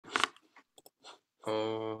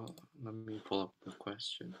Oh, let me pull up the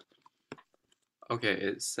question. Okay,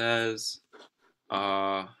 it says,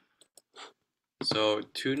 so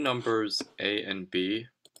two numbers A and B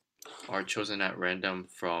are chosen at random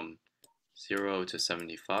from 0 to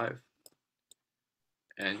 75,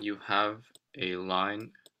 and you have a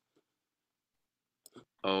line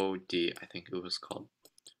OD, I think it was called,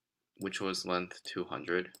 which was length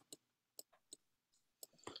 200.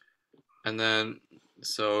 And then,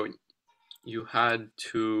 so you had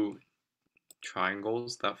two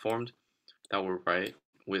triangles that formed that were right,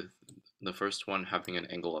 with the first one having an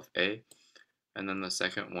angle of A, and then the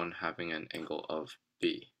second one having an angle of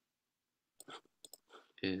B.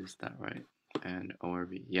 Is that right? And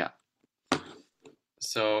ORB, yeah.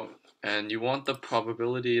 So, and you want the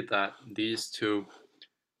probability that these 2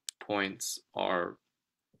 points are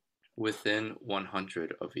within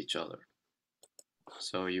 100 of each other.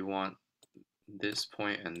 So you want this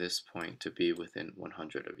point and this point to be within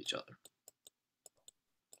 100 of each other.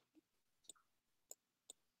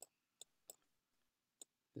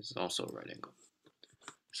 This is also a right angle.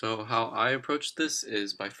 So how I approach this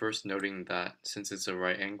is by first noting that since it's a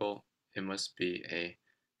right angle, it must be a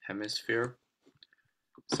hemisphere.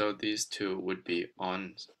 So these two would be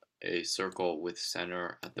on a circle with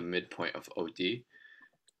center at the midpoint of OD.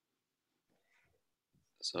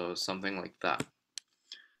 So something like that.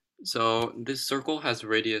 So this circle has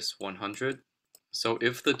radius 100. So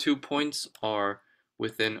if the 2 points are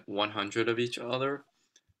within 100 of each other,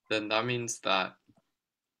 then that means that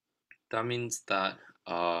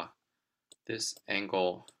this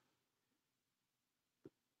angle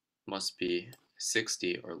must be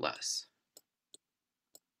 60 or less.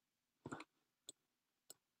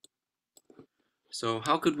 So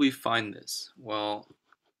how could we find this? Well,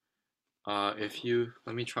 let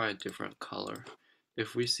me try a different color.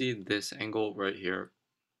 If we see this angle right here,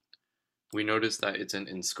 we notice that it's an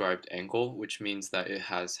inscribed angle, which means that it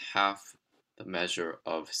has half the measure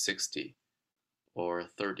of 60 or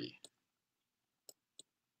 30.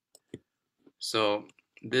 So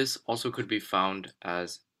this also could be found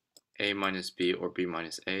as A minus B or B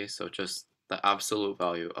minus A, so just the absolute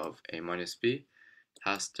value of A minus B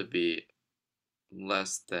has to be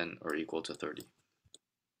less than or equal to 30.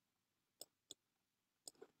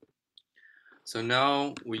 So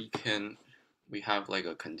now we have like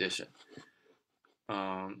a condition.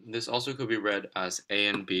 This also could be read as A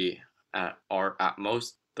and B are at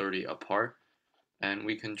most 30 apart, and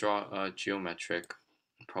we can draw a geometric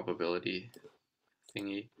probability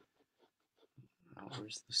thingy.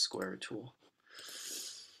 Where's the square tool?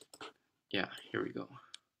 Yeah, here we go.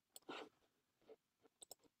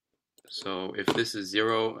 So if this is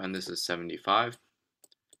 0 and this is 75,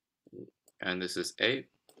 and this is 8,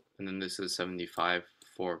 and then this is 75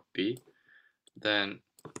 for B, then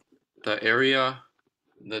the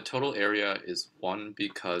total area is 1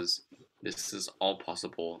 because this is all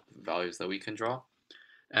possible values that we can draw.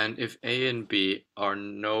 And if A and B are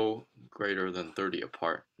no greater than 30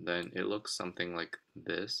 apart, then it looks something like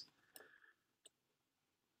this.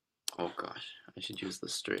 Oh gosh, I should use the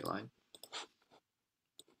straight line.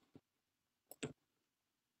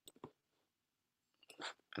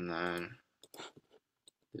 And then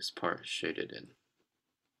this part shaded in,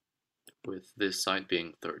 with this side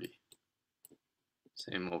being 30.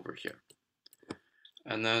 Same over here.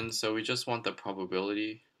 And then, so we just want the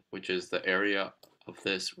probability, which is the area of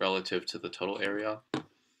this relative to the total area.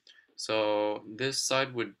 So this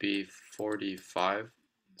side would be 45.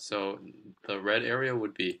 So the red area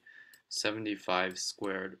would be 75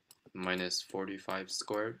 squared minus 45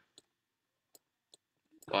 squared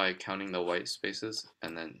by counting the white spaces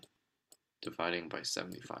and then dividing by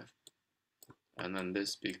 75. And then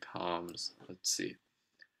this becomes, let's see,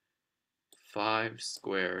 5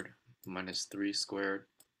 squared minus 3 squared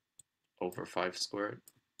over 5 squared.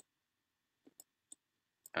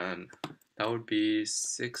 And that would be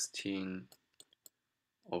 16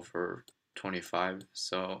 over 25.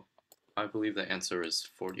 So I believe the answer is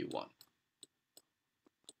 41.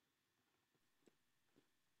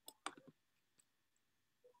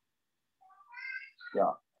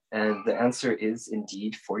 Yeah, and the answer is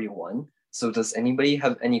indeed 41. So does anybody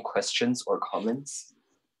have any questions or comments?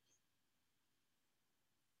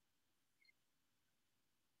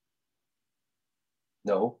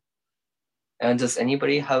 No? And does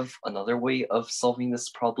anybody have another way of solving this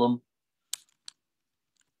problem?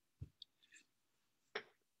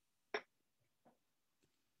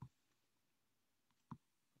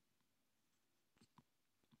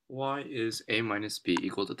 Why is A minus B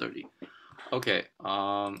equal to 30? Okay,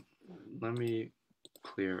 let me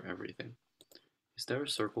clear everything. Is there a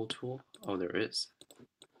circle tool? Oh, there is.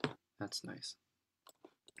 That's nice.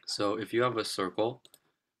 So if you have a circle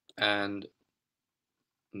and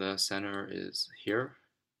the center is here,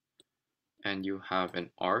 and you have an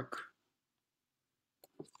arc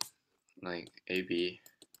like AB,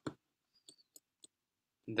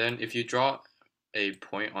 then if you draw a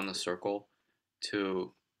point on the circle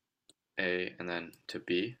to A and then to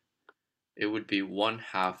B, it would be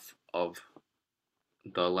 1/2 of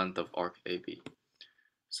the length of arc AB.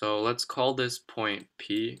 So let's call this point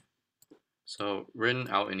P. So written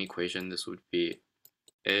out in equation, this would be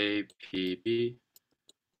APB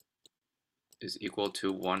is equal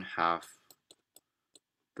to 1/2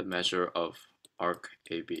 the measure of arc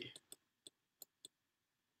AB.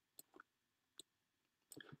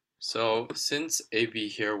 So since AB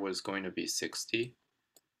here was going to be 60,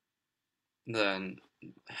 then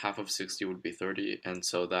half of 60 would be 30, and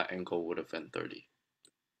so that angle would have been 30.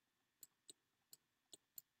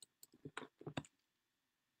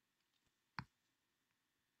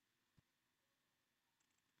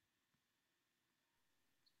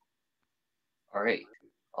 All right.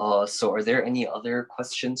 So are there any other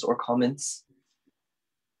questions or comments?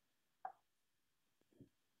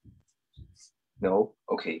 No?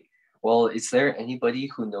 Okay. Well, is there anybody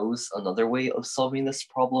who knows another way of solving this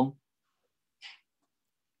problem?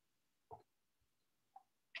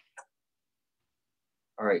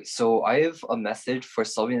 All right, so I have a method for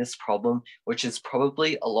solving this problem, which is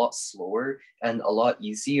probably a lot slower and a lot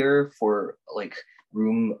easier for like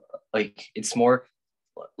room, like it's more,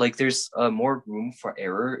 like there's more room for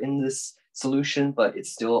error in this solution, but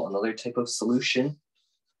it's still another type of solution.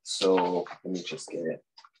 So let me just get it.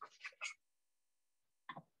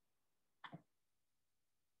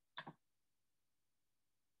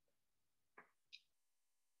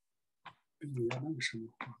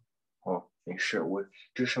 Oh, 没事，我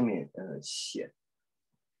这上面写。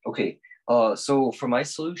Okay, so for my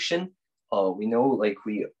solution, we know like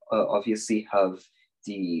we obviously have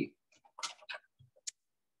the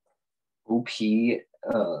OP,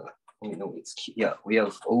 no, it's, yeah, we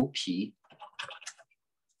have OP,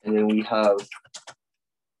 and then we have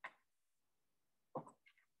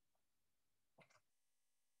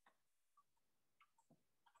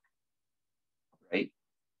right,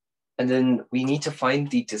 and then we need to find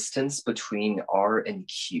the distance between R and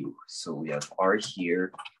Q. So we have R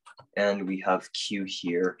here, and we have Q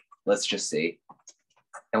here, let's just say,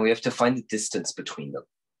 and we have to find the distance between them.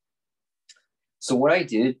 So what I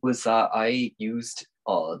did was that I used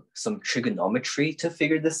some trigonometry to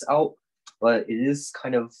figure this out, but it is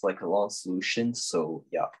kind of like a long solution, so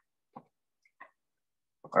yeah.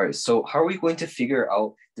 All right, so how are we going to figure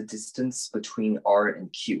out the distance between R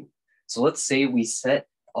and Q? So let's say we set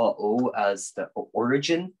O as the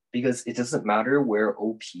origin, because it doesn't matter where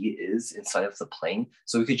OP is inside of the plane.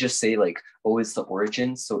 So we could just say like O is the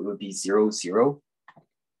origin, so it would be 0, 0.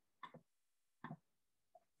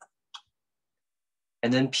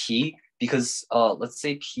 And then P, because let's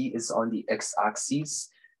say P is on the x-axis,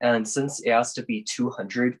 and since it has to be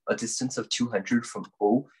 200, a distance of 200 from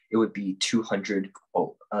O, it would be 200,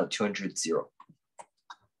 200, 0.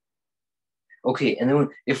 Okay, and then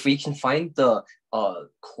if we can find the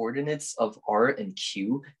coordinates of R and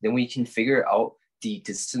Q, then we can figure out the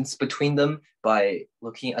distance between them by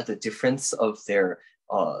looking at the difference of their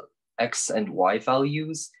X and Y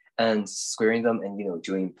values and squaring them and,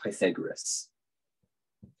 doing Pythagoras.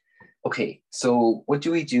 Okay, so what do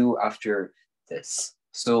we do after this?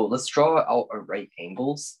 So let's draw out our right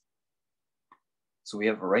angles. So we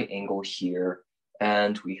have a right angle here,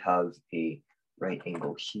 and we have a right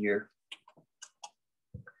angle here.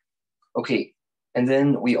 Okay, and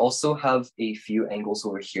then we also have a few angles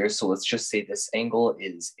over here. So let's just say this angle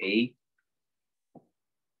is A,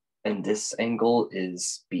 and this angle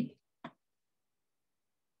is B.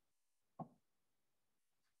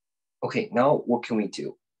 Okay, now what can we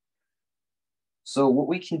do? So what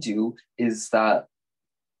we can do is that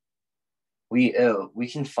we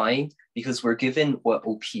can find, because we're given what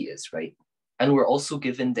OP is, right? And we're also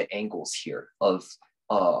given the angles here of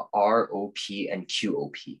ROP and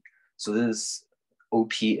QOP. So this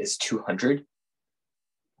OP is 200.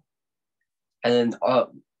 And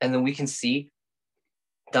then we can see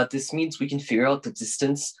that this means we can figure out the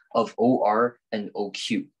distance of OR and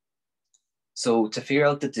OQ. So to figure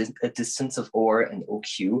out the distance of OR and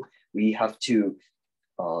OQ, we have to,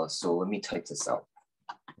 so let me type this out.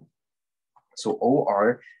 So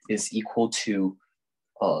OR is equal to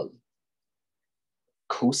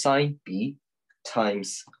cosine B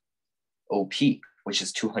times OP, which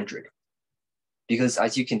is 200. Because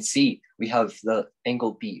as you can see, we have the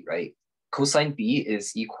angle B, right? cosine B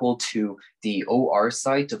is equal to the OR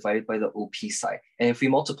side divided by the OP side. And if we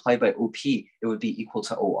multiply by OP, it would be equal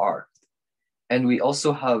to OR. And we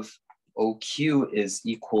also have OQ is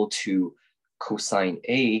equal to cosine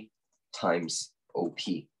A times OP.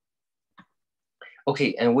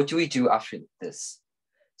 Okay, and what do we do after this?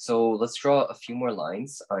 So let's draw a few more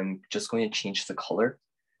lines. I'm just going to change the color.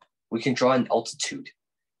 We can draw an altitude.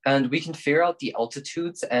 And we can figure out the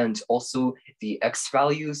altitudes and also the x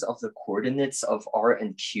values of the coordinates of R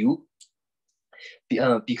and Q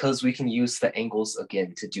because we can use the angles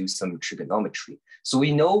again to do some trigonometry. So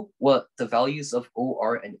we know what the values of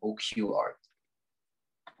OR and OQ are.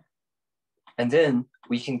 And then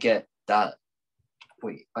we can get that.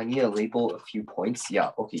 Wait, I need to label a few points. Yeah,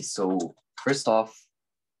 okay, so first off,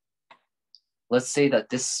 let's say that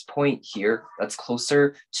this point here that's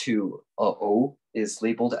closer to O is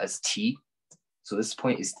labeled as T. So this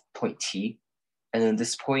point is point T. And then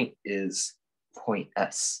this point is point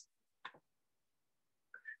S.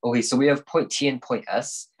 Okay, so we have point T and point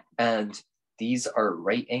S, and these are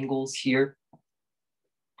right angles here.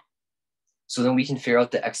 So then we can figure out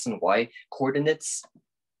the X and Y coordinates.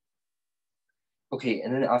 Okay,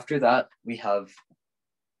 and then after that, we have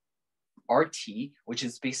RT, which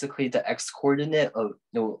is basically the X coordinate of,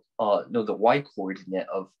 the Y coordinate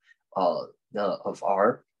of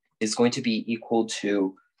R is going to be equal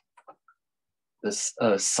to this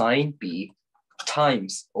sine B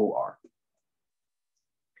times OR.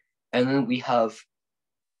 And then we have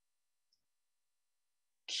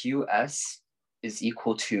QS is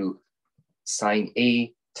equal to sine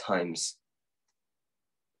A times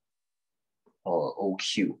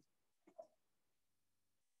OQ.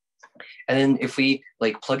 And then if we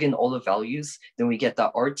like plug in all the values, then we get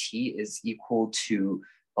that RT is equal to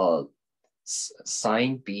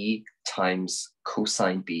sine B times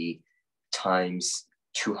cosine B times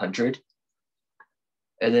 200.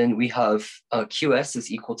 And then we have QS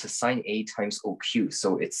is equal to sine A times OQ.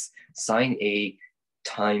 So it's sine A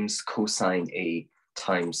times cosine A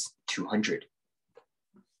times 200.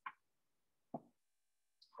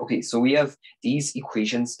 Okay, so we have these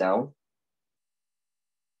equations down.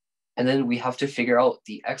 And then we have to figure out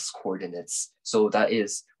the X coordinates. So that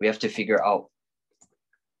is, we have to figure out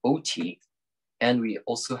OT, and we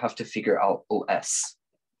also have to figure out OS.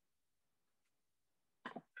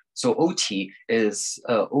 So OT is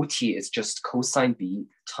just cosine B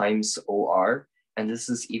times OR, and this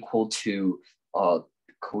is equal to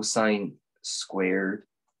cosine squared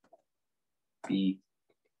B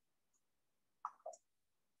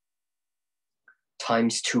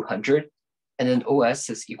times 200. And then OS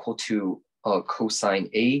is equal to cosine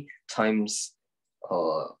A times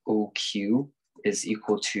OQ is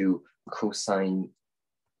equal to cosine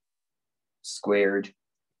squared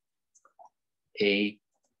A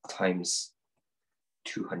times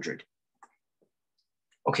 200.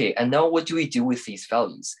 Okay, and now what do we do with these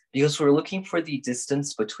values? Because we're looking for the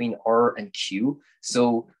distance between R and Q,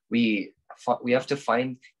 so we have to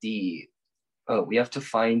find the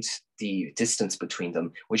distance between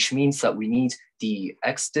them, which means that we need the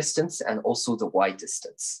X distance and also the Y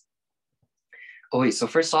distance. Okay, so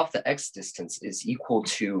first off, the X distance is equal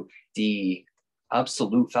to the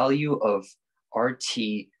absolute value of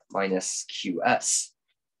RT minus QS.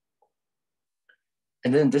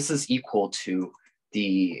 And then this is equal to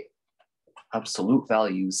the absolute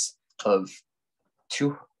values of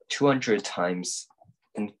 200 times,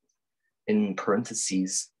 in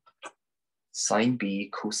parentheses, sine B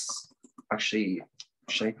cos, actually,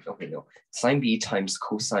 sine B times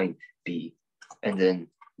cosine B, and then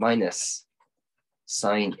minus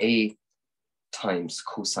sine A times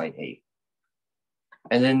cosine A.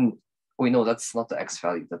 And then, wait, no, that's not the X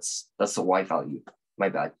value, that's the Y value, my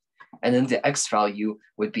bad. And then the X value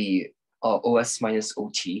would be OS minus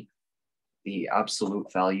OT, the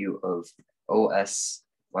absolute value of OS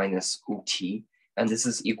minus OT, and this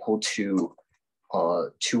is equal to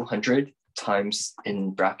 200 times,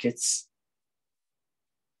 in brackets,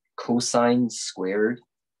 cosine squared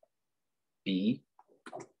B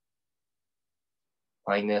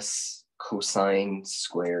minus cosine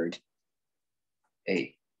squared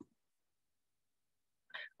A.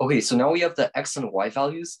 Okay, so now we have the X and Y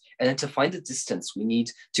values, and then to find the distance, we need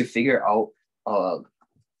to figure out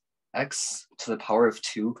X to the power of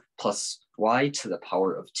 2 plus Y to the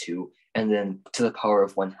power of 2, and then to the power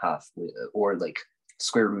of 1/2, or like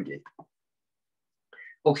square rooted.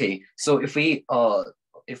 Okay, so if we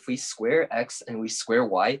square X and we square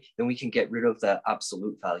Y, then we can get rid of the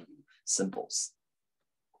absolute value symbols.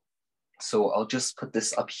 So I'll just put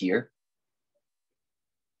this up here.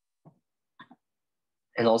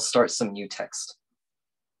 And I'll start some new text.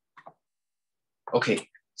 Okay,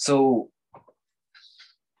 so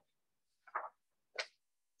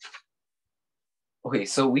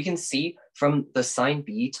we can see from the sine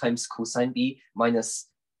b times cosine b minus,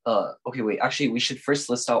 okay, wait, actually, we should first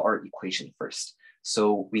list out our equation first.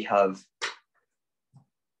 So we have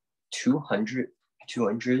 200,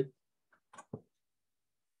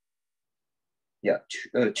 yeah,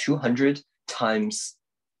 200 times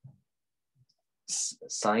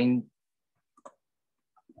sine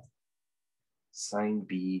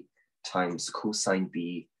b times cosine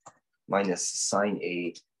b minus sine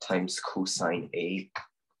a times cosine a.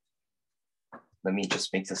 Let me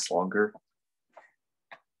just make this longer.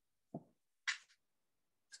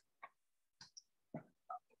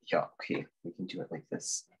 Yeah, okay, we can do it like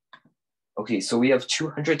this. Okay, so we have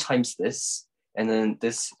 200 times this, and then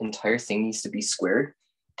this entire thing needs to be squared,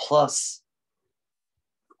 plus,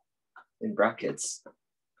 in brackets,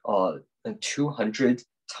 200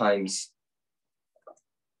 times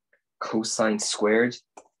cosine squared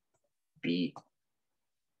b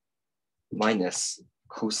minus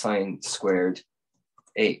cosine squared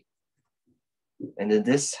a. And then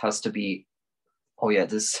this has to be, oh yeah,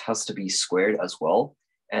 this has to be squared as well.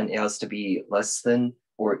 And it has to be less than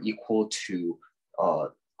or equal to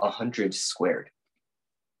 100 squared.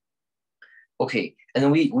 Okay, and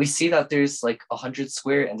then we see that there's like 100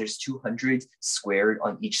 squared and there's 200 squared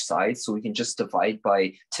on each side. So we can just divide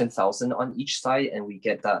by 10,000 on each side, and we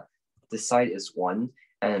get that this side is 1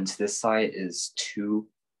 and this side is 2,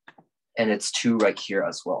 and it's 2 right here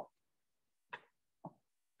as well.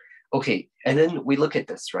 Okay, and then we look at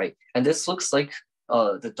this, right? And this looks like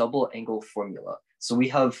the double angle formula. So we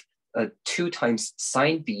have 2 times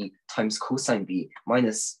sine b times cosine b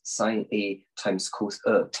minus sine a times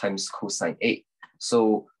cosine a.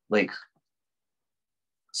 So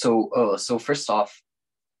so first off,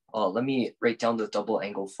 let me write down the double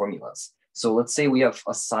angle formulas. So let's say we have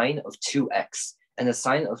a sine of 2x, and the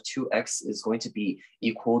sine of 2x is going to be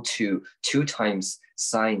equal to 2 times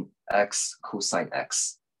sine x cosine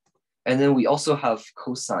x. And then we also have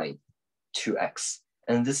cosine 2x,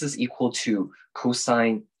 and this is equal to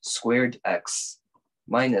cosine squared x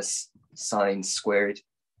minus sine squared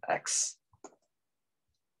x.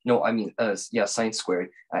 No, I mean, yeah, sine squared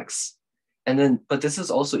x. And then, but this is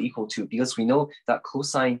also equal to, because we know that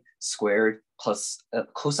cosine squared plus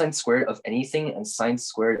cosine squared of anything and sine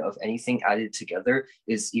squared of anything added together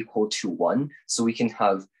is equal to 1. So we can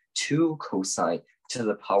have 2 cosine to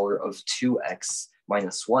the power of 2x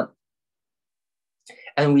minus 1.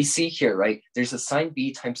 And we see here, right, there's a sine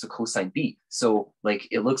b times a cosine b. So like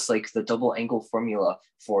it looks like the double angle formula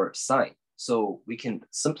for sine. So we can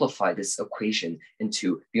simplify this equation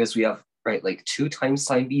into, because we have, right, like 2 times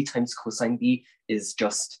sine b times cosine b is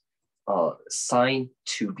just sine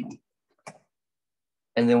 2b.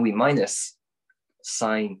 And then we minus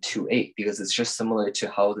sine 2a, because it's just similar to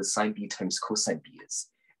how the sine b times cosine b is.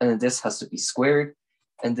 And then this has to be squared.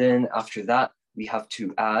 And then after that, we have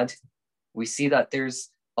to add, we see that there's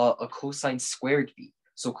a cosine squared b.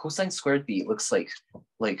 So cosine squared b looks like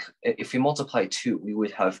if we multiply 2, we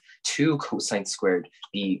would have 2 cosine squared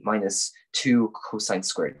b minus 2 cosine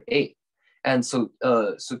squared a. And so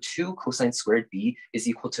 2 cosine squared b is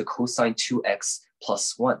equal to cosine 2x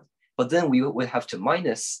plus 1. But then we would have to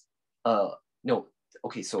minus, no,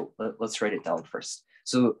 okay, so let's write it down first.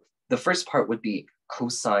 So the first part would be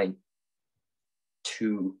cosine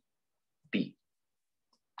 2b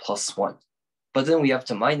plus 1. But then we have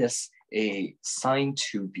to minus a sine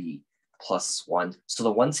 2b plus 1. So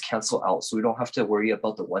the ones cancel out, so we don't have to worry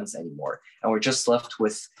about the ones anymore. And we're just left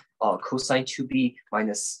with cosine 2b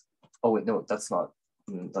minus, oh wait, no, that's not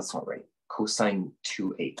right. Cosine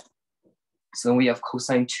 2a. So then we have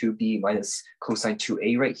cosine 2b minus cosine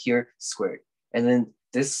 2a right here squared. And then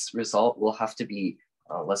this result will have to be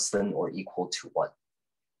less than or equal to 1.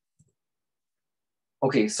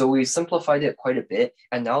 Okay, so we simplified it quite a bit,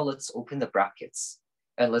 and now let's open the brackets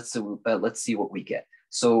and let's see what we get.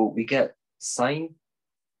 So we get sine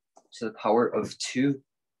to the power of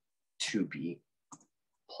 2b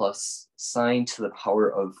plus sine to the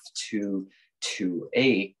power of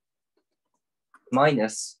 2a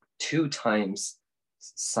minus 2 times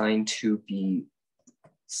sine 2b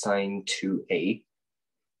sine 2a,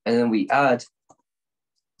 and then we add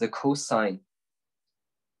the cosine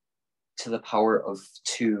to the power of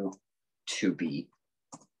 2b,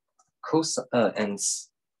 cosine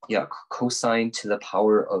to the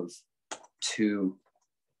power of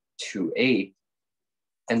 2a,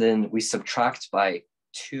 and then we subtract by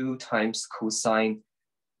 2 times cosine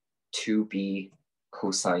 2b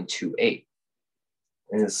cosine 2a,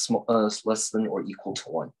 and it's less than or equal to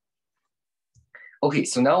 1. Okay,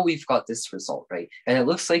 so now we've got this result, right? And it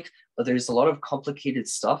looks like there's a lot of complicated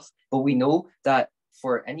stuff, but we know that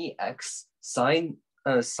for any x, sine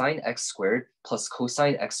x squared plus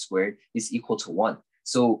cosine x squared is equal to 1.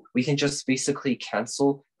 So we can just basically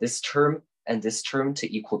cancel this term and this term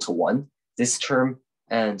to equal to 1, this term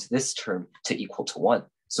and this term to equal to 1.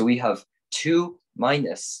 So we have 2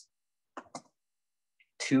 minus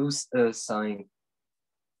 2 sine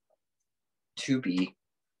 2b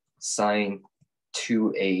sine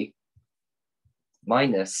 2a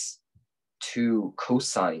minus 2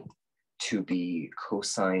 cosine 2b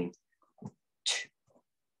cosine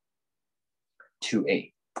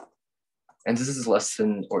 2a. And this is less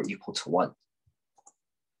than or equal to 1.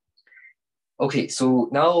 Okay, so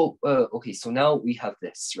now we have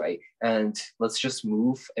this, right? And let's just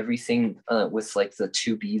move everything with like the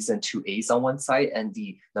 2b's and 2a's on one side and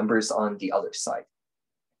the numbers on the other side.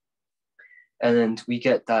 And then we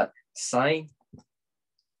get that sine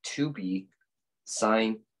 2b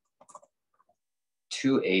sine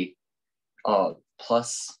 2a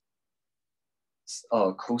plus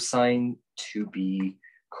cosine 2b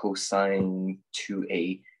cosine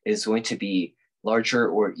 2a is going to be larger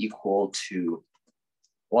or equal to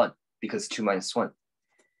 1 because 2 minus 1.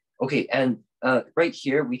 Okay, and right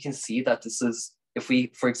here we can see that this is, if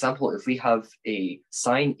we, for example, if we have a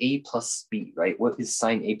sine a plus b, right? What is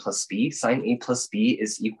sine a plus b? Sine a plus b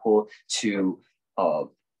is equal to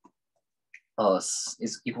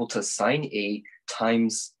sine a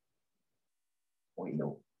times, wait,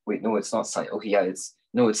 no, it's not sine. Okay, yeah, it's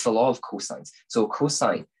the law of cosines. So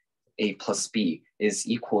cosine a plus b is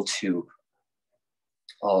equal to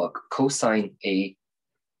cosine a,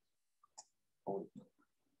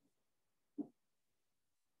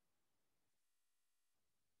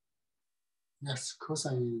 yes,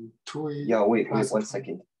 cosine 2a. Yeah, wait 1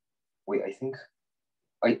 second. Wait,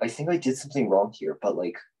 I think I did something wrong here, but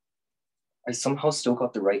like I somehow still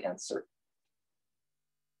got the right answer.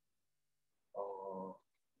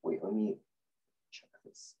 Wait, let me check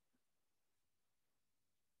this.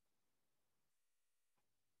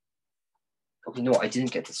 Okay, no, I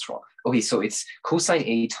didn't get this wrong. Okay, so it's cosine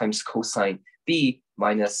A times cosine B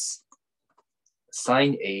minus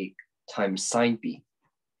sine A times sine B.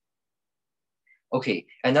 Okay,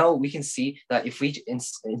 and now we can see that if we,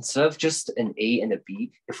 instead of just an A and a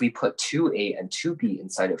B, if we put 2A and 2B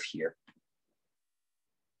inside of here,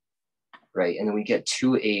 right, and then we get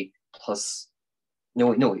 2A plus,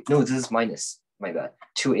 no, this is minus, my bad,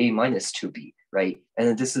 2A minus 2B, right? And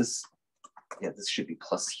then this is, yeah, this should be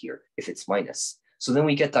plus here if it's minus. So then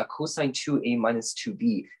we get that cosine 2A minus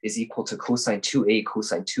 2B is equal to cosine 2A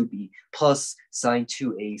cosine 2B plus sine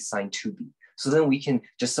 2A sine 2B. So then we can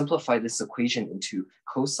just simplify this equation into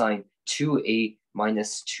cosine 2A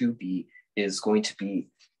minus 2B is going to be,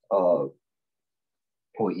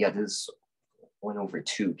 this is 1 over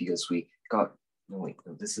 2 because we got,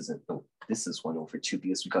 this isn't, this is 1 over 2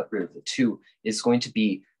 because we got rid of the 2, is going to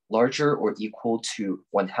be larger or equal to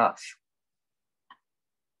 1/2.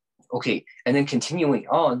 Okay, and then continuing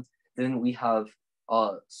on, then we have,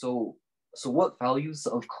 so what values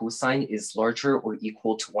of cosine is larger or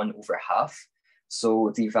equal to 1/2?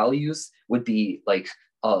 So the values would be like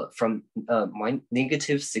from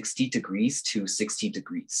negative 60 degrees to 60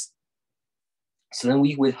 degrees. So then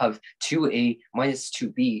we would have 2A minus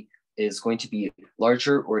 2B is going to be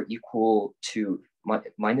larger or equal to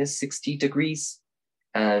minus 60 degrees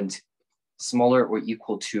and smaller or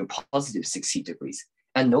equal to positive 60 degrees.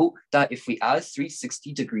 And note that if we add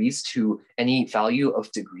 360 degrees to any value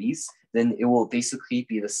of degrees, then it will basically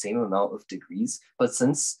be the same amount of degrees. But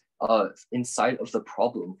since inside of the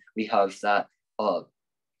problem, we have that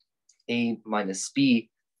A minus B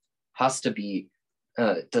has to be,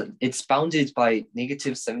 it's bounded by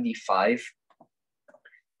negative 75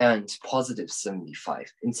 and positive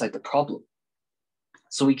 75 inside the problem.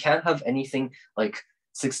 So we can't have anything like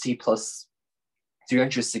 60 plus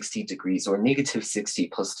 360 degrees or negative 60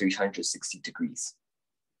 plus 360 degrees.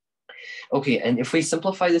 Okay, and if we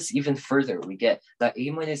simplify this even further, we get that A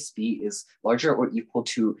minus B is larger or equal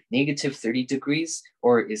to negative 30 degrees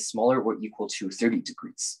or is smaller or equal to 30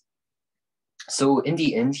 degrees. So in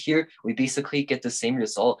the end here, we basically get the same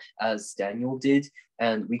result as Daniel did,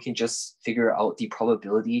 and we can just figure out the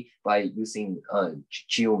probability by using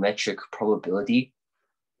geometric probability.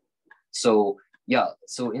 So yeah,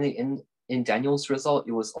 so in Daniel's result,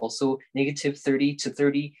 it was also negative 30 to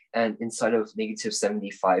 30 and inside of negative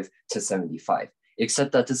 75 to 75,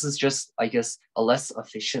 except that this is just, I guess, a less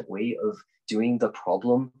efficient way of doing the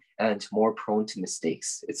problem and more prone to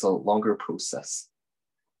mistakes. It's a longer process.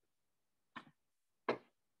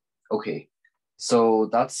 Okay, so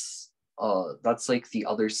that's that's like the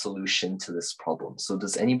other solution to this problem. So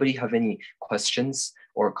does anybody have any questions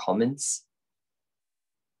or comments?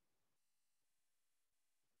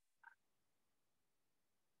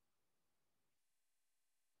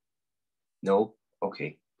 No?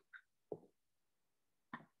 Okay.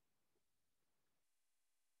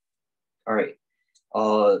 All right.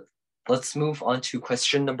 Let's move on to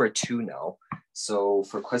question number 2 now. So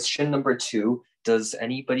for question number 2, does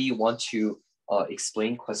anybody want to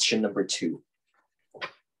explain question number 2?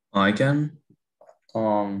 I can.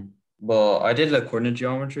 Well, I did the coordinate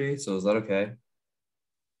geometry, so is that okay?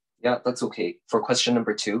 Yeah, that's okay. For question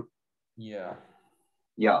number 2? Yeah.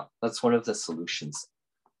 Yeah, that's one of the solutions.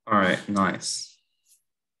 All right, nice.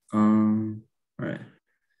 All right.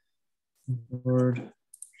 Word.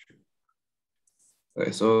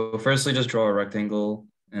 Okay, so firstly, just draw a rectangle,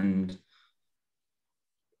 and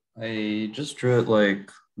I just drew it like,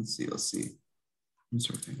 let's see. What's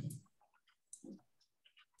a rectangle?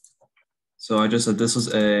 So I just said this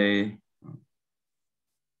was A,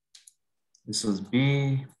 this was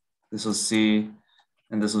B, this was C,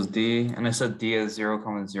 and this was D, and I set D as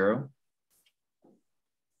 0, 0.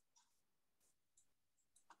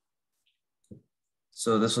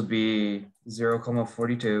 So this would be 0,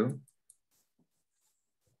 42,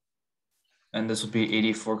 and this would be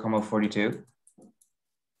 84, 42.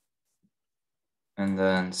 And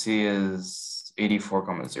then C is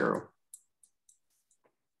 84, 0.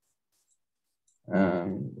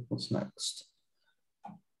 What's next?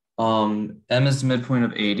 M is the midpoint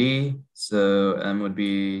of 80. So M would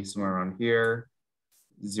be somewhere around here,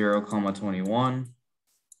 0, 21.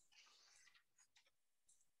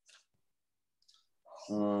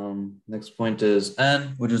 Next point is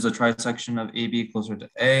N, which is a trisection of AB closer to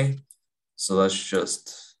A. So that's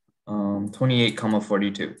just 28,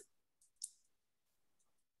 42.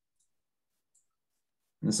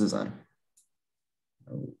 This is N.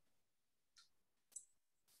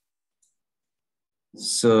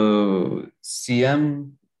 So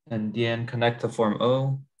CM and DN connect to form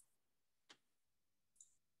O.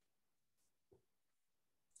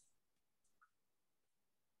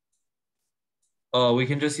 We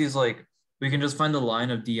can just use we can just find the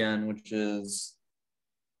line of DN, which is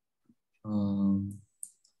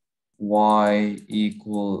y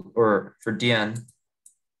equal, or for DN,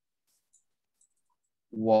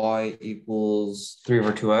 y equals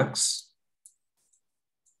 3/2x.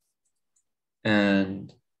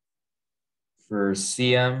 And for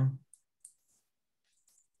CM,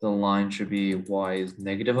 the line should be y is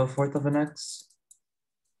negative 1/4 of an x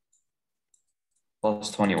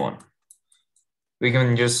plus 21. We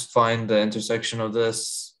can just find the intersection of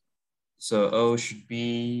this. So O should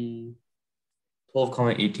be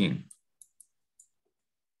 12, 18.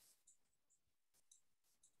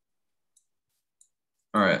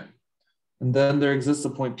 All right. And then there exists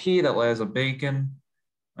a point P that lies on bacon,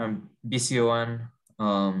 BCON.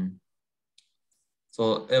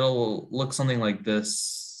 So it'll look something like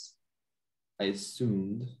this, I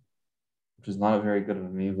assumed, which is not very good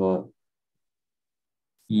of me, but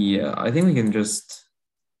yeah, I think we can just,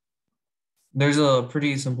 there's a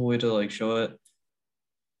pretty simple way to show it.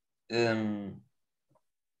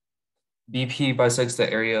 BP bisects the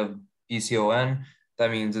area of BCON.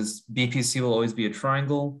 That means BPC will always be a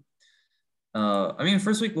triangle.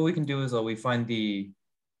 First week, what we can do is we find the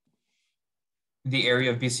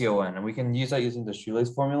area of BCON, and we can use that using the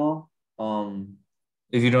shoelace formula.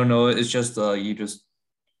 If you don't know it, it's just you just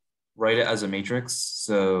write it as a matrix.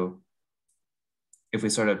 So if we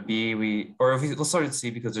start at B, let's start at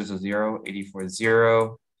C because there's a 0, 84,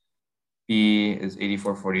 0. B is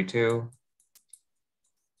 84, 42.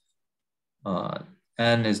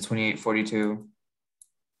 N is 28, 42.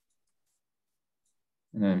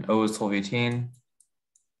 And then O is 12, 18.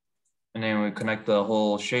 And then we connect the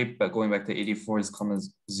whole shape, but going back to 84 is comma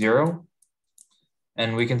 0.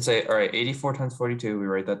 And we can say, all right, 84 times 42, we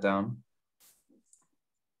write that down.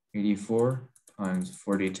 84 times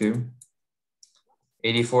 42.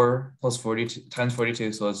 84 plus 42 times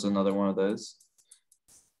 42, so that's another one of those.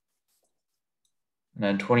 And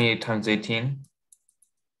then 28 times 18.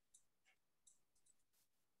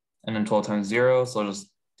 And then 12 times 0, so I'll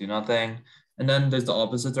just do nothing. And then there's the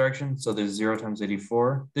opposite direction, so there's 0 times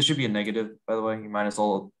 84. This should be a negative, by the way. You minus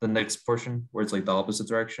all the next portion, where it's the opposite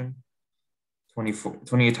direction.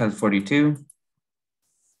 28 times 42.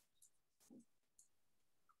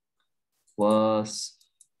 Plus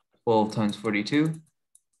 12 times 42.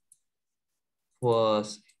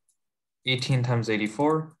 Plus 18 times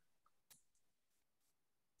 84.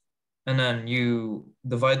 And then you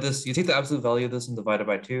divide this, you take the absolute value of this and divide it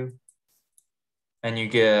by 2. And you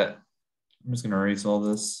get, I'm just going to erase all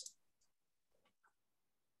this.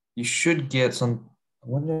 you should get some,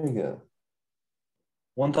 what did I get?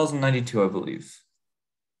 1092, I believe.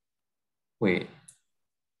 Wait.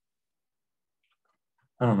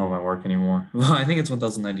 I don't know my work anymore. I think it's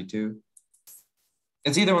 1092.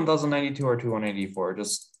 It's either 1092 or 2184.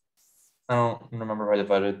 Just, I don't remember if I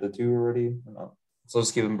divided the two already or not. So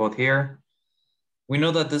let's keep them both here. We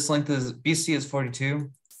know that this length is, BC is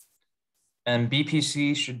 42. And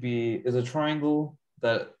BPC is a triangle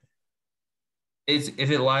that is, if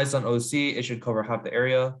it lies on OC, it should cover half the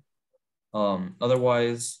area.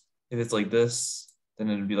 Otherwise, if it's like this, then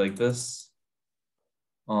it would be like this.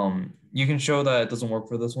 You can show that it doesn't work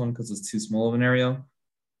for this one because it's too small of an area.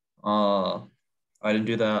 I didn't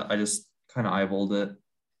do that. I just kind of eyeballed it.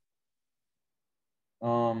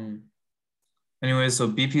 Anyway, so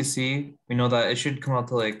BPC, we know that it should come out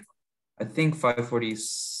to like, I think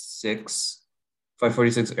 546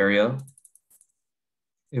 area.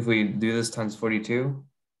 If we do this times 42,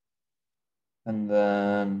 and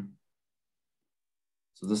then,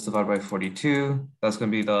 so this divided by 42, that's going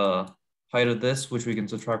to be the height of this, which we can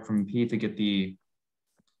subtract from P to get the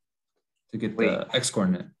X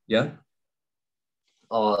coordinate. Yeah.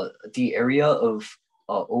 The area of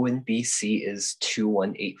O and BC is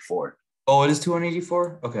 2184. Oh, it is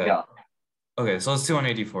 2184? Okay. Yeah. Okay, so it's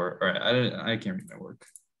 2184. All right, I can't read my work.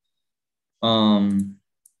 All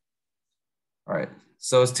right,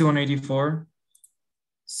 so it's 2184.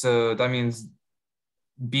 So that means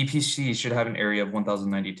BPC should have an area of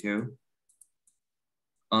 1092.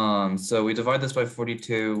 So we divide this by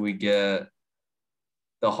 42, we get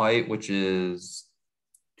the height, which is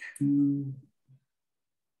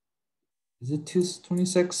is it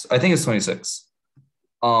 226? I think it's 26.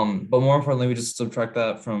 But more importantly, we just subtract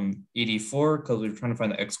that from 84 because we're trying to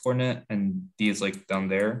find the X coordinate and D is like down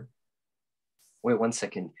there. Wait 1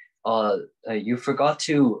 second. You forgot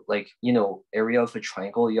to, like, area of a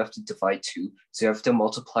triangle, you have to divide 2. So you have to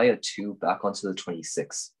multiply a 2 back onto the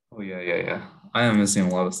 26. Oh, yeah. I am missing a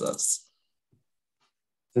lot of steps.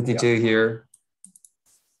 52 here.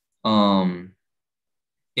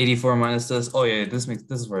 84 minus this. Oh, yeah, this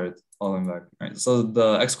is where it's all going back. All right, so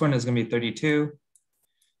the X coordinate is going to be 32.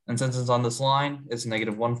 And since it's on this line, it's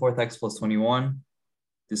negative 1/4 X plus 21.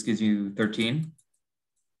 This gives you 13.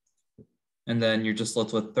 And then you're just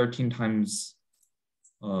left with 13 times,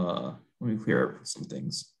 let me clear up some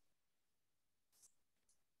things.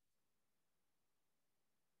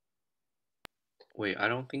 Wait, I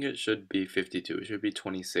don't think it should be 52. It should be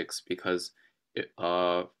 26 because it,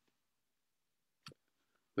 wait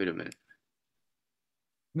a minute.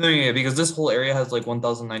 No, yeah, because this whole area has like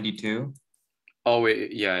 1092. Oh,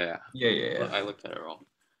 wait, yeah. Yeah. I looked at it wrong.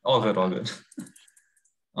 All good.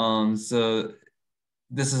 So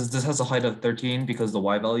this has a height of 13 because the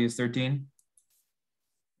Y value is 13.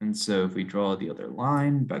 And so if we draw the other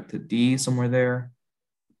line back to D somewhere there,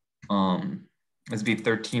 it's be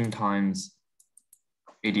 13 times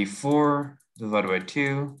 84 divided by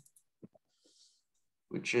 2,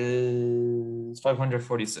 which is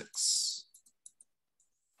 546.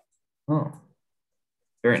 Oh,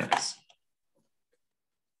 very nice.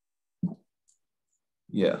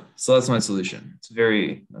 Yeah, so that's my solution. It's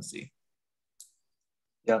very messy.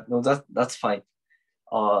 Yeah, no, that's fine.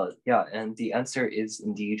 Yeah, and the answer is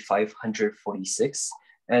indeed 546.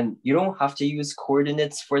 And you don't have to use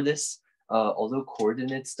coordinates for this. Although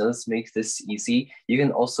coordinates does make this easy, you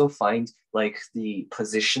can also find like the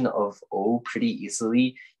position of O pretty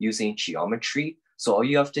easily using geometry. So all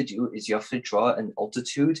you have to do is you have to draw an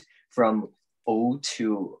altitude from O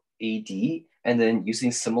to AD, and then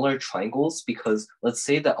using similar triangles, because let's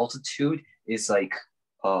say the altitude is like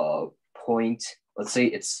let's say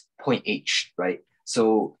it's point H, right?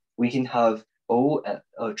 So we can have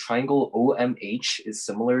triangle OMH is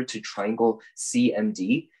similar to triangle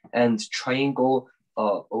CMD, and triangle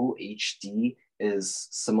OHD is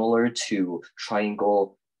similar to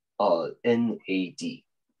triangle NAD.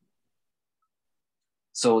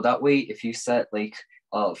 So that way, if you set like,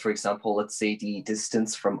 for example, let's say the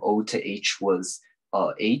distance from O to H was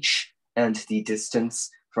H, and the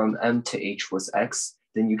distance from M to H was X,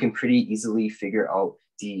 then you can pretty easily figure out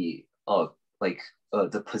the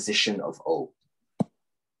the position of O.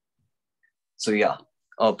 So yeah,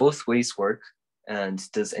 both ways work.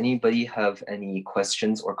 And does anybody have any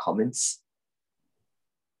questions or comments?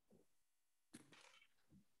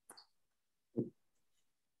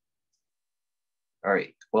 All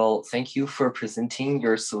right, well, thank you for presenting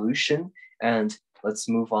your solution, and let's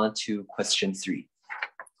move on to question 3.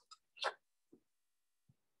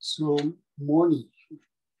 So morning.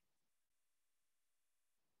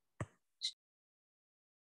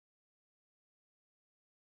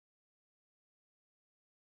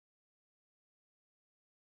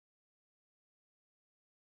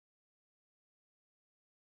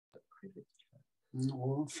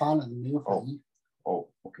 我发了，你没有反应。Oh,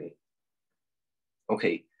 okay.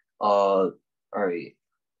 Okay. All right.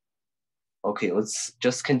 Okay, let's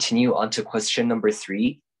just continue on to question number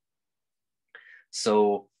 3.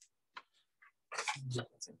 So,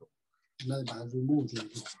 那把 remove 掉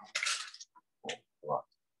就好。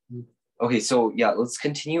 okay, so yeah, let's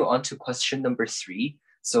continue on to question number 3.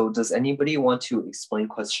 So does anybody want to explain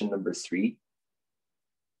question number 3?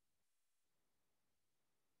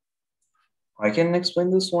 I can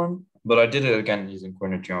explain this one, but I did it again using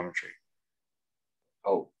coordinate geometry.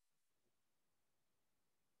 Oh.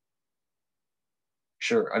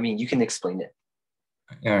 Sure, I mean, you can explain it.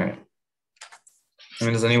 All right. I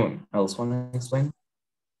mean, does anyone else want to explain?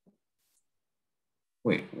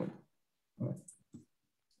 Wait. How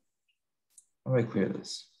do I clear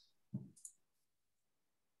this?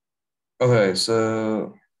 Okay,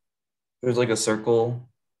 so there's like a circle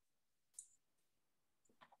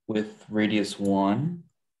with radius 1.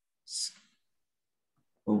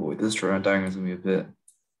 Oh boy, this diagram is gonna be a bit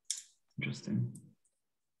interesting.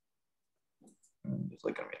 And there's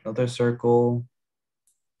like gonna be another circle,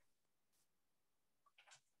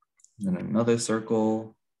 then another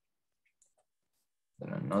circle,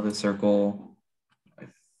 then another circle. I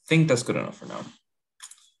think that's good enough for now.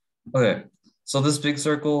 Okay, so this big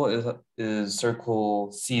circle is circle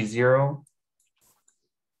C0.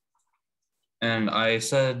 And I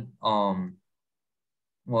said, well,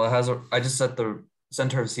 I just set the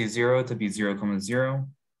center of C0 to be 0, 0.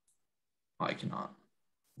 Oh, I cannot,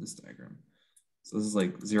 this diagram. So this is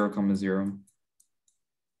like 0, 0.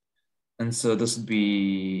 And so this would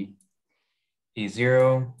be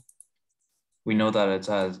E0. We know that it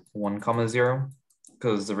has 1, 0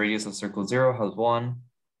 because the radius of circle 0 has 1.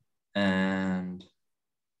 And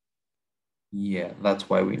yeah, that's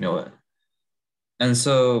why we know it. And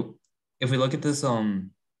so if we look at this,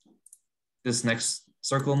 this next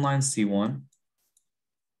circle line C1,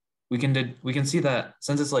 we can see that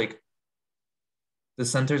since it's like the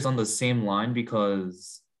center's on the same line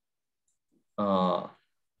because I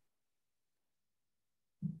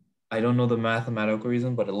don't know the mathematical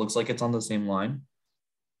reason, but it looks like it's on the same line.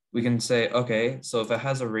 We can say, okay, so if it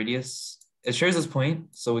has a radius, it shares this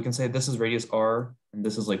point. So we can say this is radius R and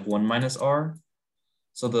this is like 1 - R.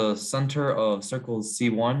 So the center of circle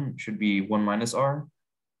C1 should be 1 - R,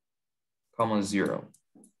 comma 0.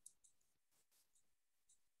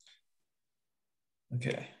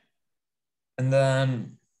 Okay. And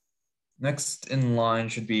then next in line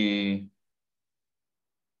should be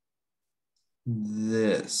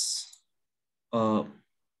this. No,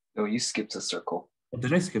 you skipped a circle.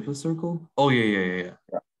 Did I skip a circle? Oh, yeah.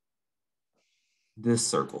 This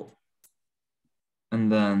circle.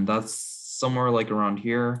 And then that's somewhere like around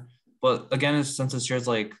here. But again, since it shares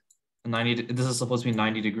like 90, this is supposed to be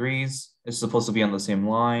 90 degrees. It's supposed to be on the same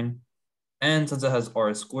line. And since it has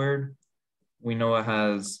R squared, we know it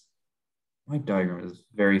has, my diagram is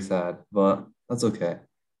very sad, but that's okay.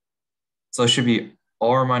 So it should be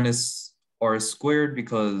R minus R squared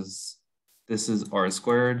because this is R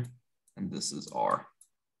squared and this is R.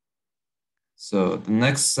 So the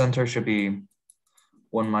next center should be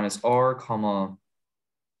 1 - R, comma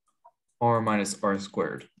R minus R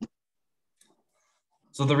squared.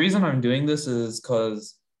 So the reason I'm doing this is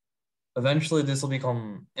because eventually this will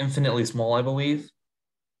become infinitely small, I believe.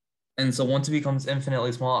 And so once it becomes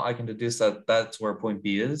infinitely small, I can deduce that that's where point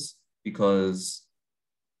B is, because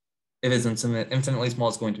if it's infinitely small,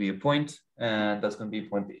 it's going to be a point, and that's going to be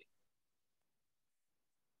point B.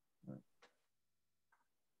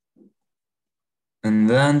 And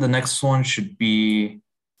then the next one should be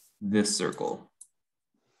this circle.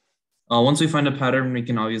 Once we find a pattern, we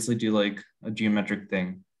can obviously do like a geometric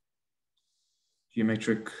thing.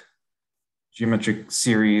 Geometric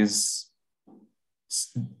series.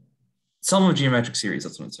 Sum of geometric series,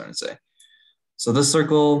 that's what I'm trying to say. So this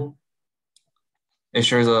circle, it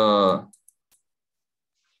shares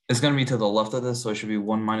it's going to be to the left of this, so it should be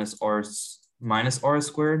 1 - R minus R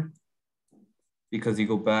squared, because you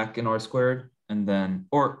go back in R squared, and then,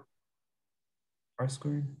 or R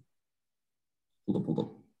squared? Hold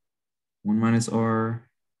up. 1 - R.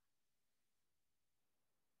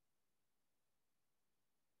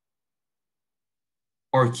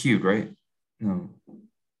 R cubed, right? No.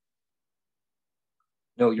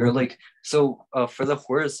 No, you're like, so for the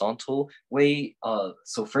horizontal way,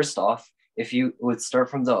 so first off, if you would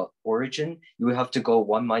start from the origin, you would have to go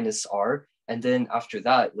 1 - R. And then after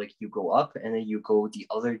that, like you go up and then you go the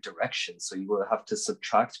other direction. So you will have to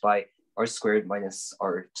subtract by R squared minus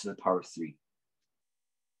R to the power 3.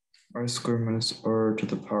 R squared minus R to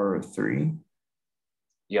the power of 3.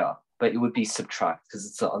 Yeah, but it would be subtract because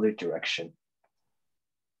it's the other direction.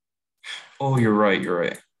 Oh, you're right. You're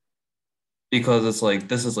right. Because it's like,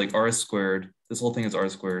 this is like r squared. This whole thing is r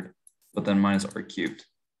squared, but then minus r cubed.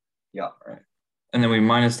 Yeah. All right. And then we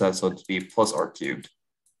minus that, so it'd be plus r cubed.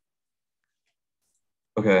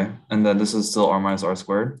 Okay. And then this is still r minus r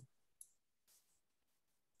squared.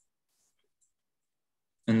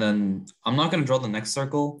 And then I'm not going to draw the next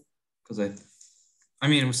circle because I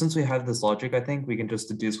mean, since we have this logic, I think we can just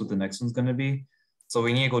deduce what the next one's going to be. So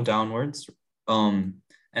we need to go downwards. And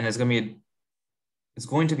it's going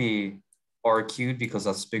to be r cubed because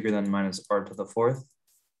that's bigger than minus r to the fourth.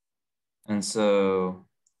 And so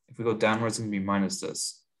if we go downwards, it's going to be minus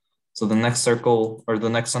this. So the next circle or the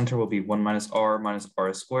next center will be 1 minus r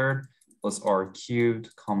squared plus r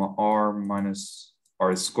cubed, comma r minus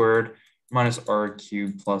r squared minus r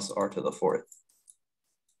cubed plus r to the fourth.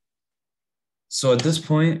 So at this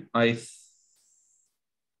point, I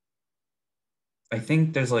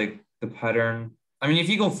think there's like the pattern. I mean, if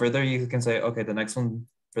you go further, you can say, okay, the next one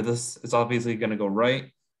for this is obviously going to go right.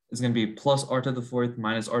 It's going to be plus r to the fourth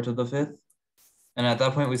minus r to the fifth. And at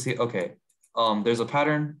that point, we see, okay, there's a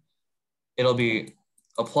pattern. It'll be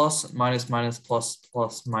a plus, minus, minus, plus,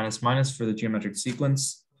 plus, minus, minus for the geometric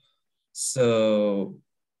sequence. So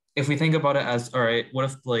if we think about it as, all right, what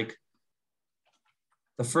if like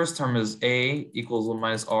the first term is a equals 1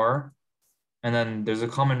 minus r, and then there's a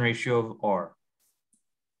common ratio of r,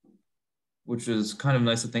 which is kind of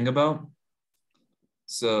nice to think about.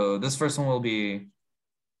 So this first one will be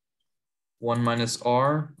 1 minus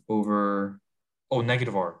r over, oh,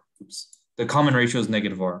 negative r. Oops. The common ratio is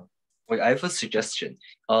negative r. Wait, I have a suggestion.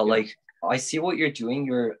 Like I see what you're doing.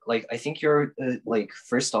 You're like, I think you're like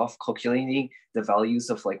first off calculating the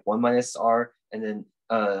values of like 1 minus r and then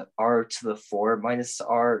r to the 4 minus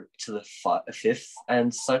r to the fifth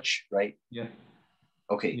and such, right? Yeah.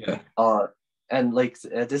 Okay. Yeah. And like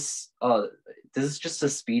this is just to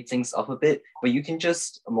speed things up a bit, but you can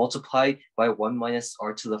just multiply by 1 minus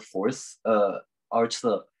r to the fourth, r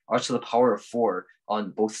to the power of 4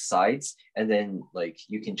 on both sides, and then like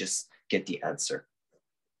you can just get the answer.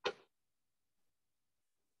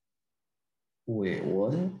 Wait,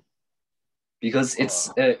 what? Because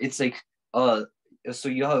it's like so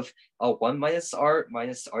you have 1 minus r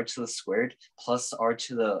to the squared plus r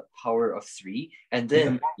to the power of 3, and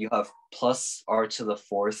then you have plus r to the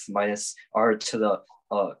fourth minus r to the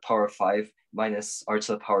power of 5 minus r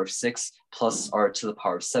to the power of 6 plus r to the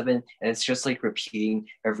power of 7, and it's just like repeating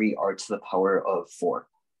every r to the power of 4.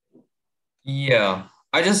 Yeah,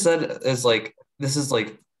 I just said it's like, this is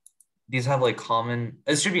like, these have like common,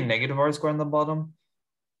 it should be negative r squared on the bottom.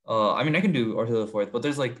 I mean, I can do r to the fourth, but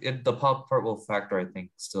there's like, the top part will factor, I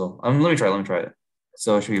think, still. Let me try it.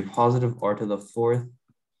 So it should be positive r to the fourth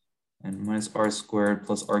and minus r squared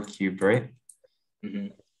plus r cubed, right? Mm-hmm.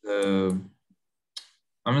 So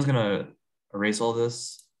I'm just gonna erase all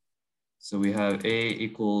this. So we have a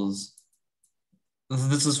equals,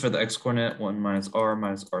 this is for the x coordinate, 1 minus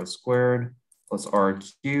r squared plus r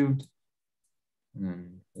cubed, and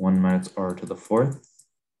then 1 minus r to the fourth.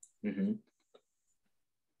 Mm-hmm.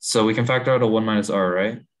 So we can factor out a 1 minus r,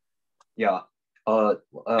 right? Yeah. And I'll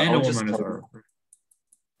a 1 just minus r.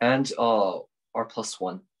 And r plus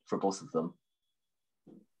 1 for both of them.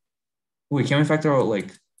 Wait, can we factor out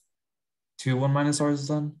like 2 1 minus r's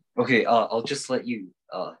then? Okay, I'll just let you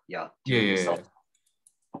do it yourself.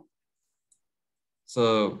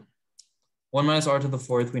 So 1 minus r to the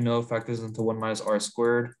fourth, we know factors into 1 minus r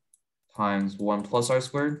squared times 1 plus r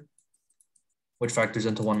squared, which factors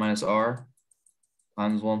into 1 minus r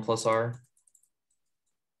times 1 plus r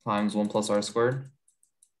times 1 plus r squared.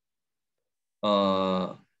 Wait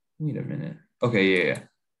a minute. Okay, yeah.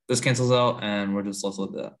 This cancels out and we're just left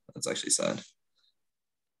with that. That's actually sad.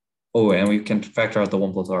 Oh, and we can factor out the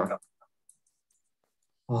 1 plus r.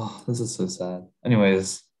 Oh, this is so sad.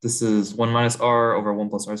 Anyways, this is 1 minus r over 1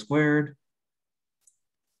 plus r squared.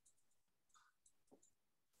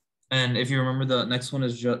 And if you remember, the next one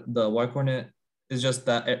is just the y coordinate is just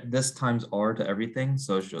that this times r to everything.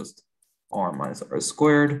 So it's just r minus r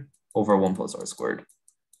squared over 1 plus r squared.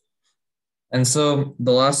 And so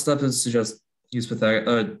the last step is to just use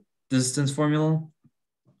distance formula.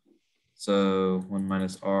 So 1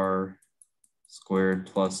 minus r squared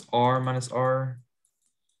plus r minus r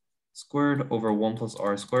squared over 1 plus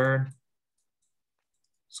r squared,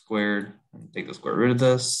 and take the square root of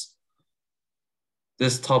this.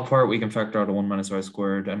 This top part, we can factor out a 1 minus r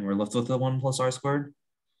squared, and we're left with the 1 plus r squared.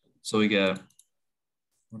 So we get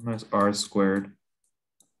 1 minus r squared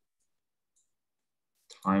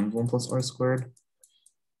times 1 plus r squared,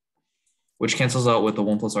 which cancels out with the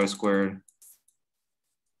 1 plus r squared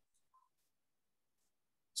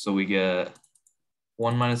So we get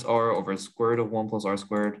 1 minus r over square root of 1 plus r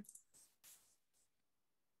squared.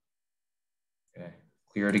 Okay,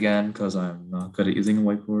 clear it again because I'm not good at using a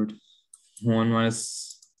whiteboard. 1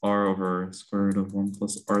 minus r over square root of 1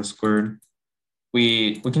 plus r squared.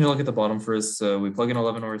 We can look at the bottom first. So we plug in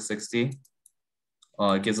 11 over 60.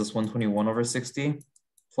 It gives us 121 over 60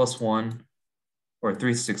 plus 1, or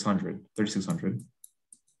 3600.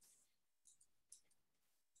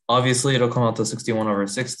 Obviously, it'll come out to 61 over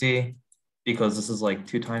 60 because this is like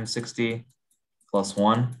 2 times 60 plus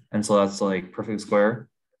 1. And so that's like perfect square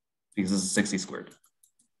because this is 60 squared.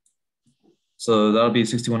 So that'll be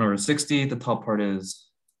 61 over 60. The top part is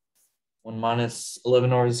 1 minus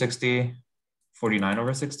 11 over 60, 49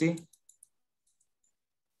 over 60.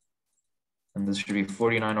 And this should be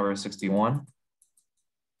 49 over 61.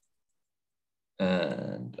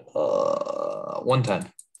 And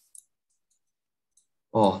 110.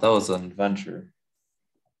 Oh, that was an adventure.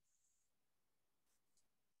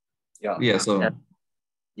 Yeah. So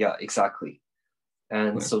yeah, exactly.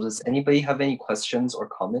 And okay. so does anybody have any questions or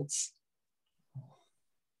comments?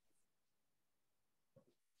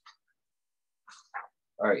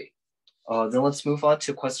 All right. Then let's move on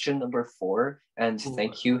to question number 4. And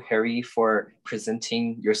thank you, Harry, for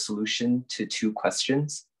presenting your solution to 2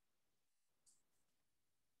 questions.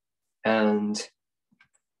 And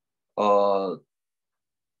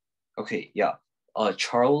okay, yeah.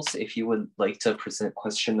 Charles, if you would like to present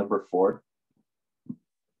question number 4.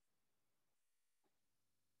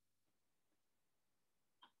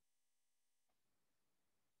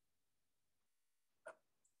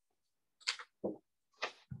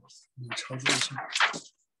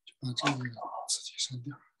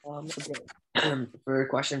 Okay. For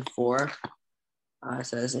question 4, it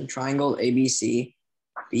says in triangle ABC,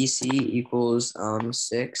 BC equals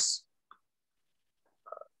 6.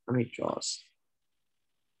 Let me draw this.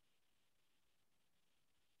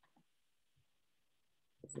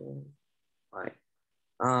 All right.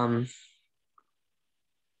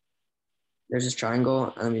 There's this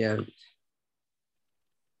triangle. Yeah.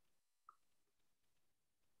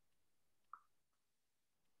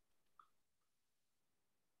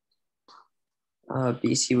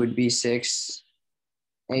 BC would be 6.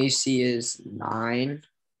 AC is 9.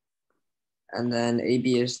 And then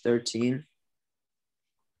AB is 13.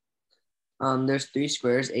 There's 3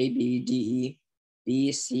 squares, A, B, D, E,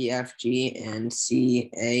 B, C, F, G, and C,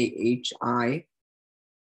 A, H, I.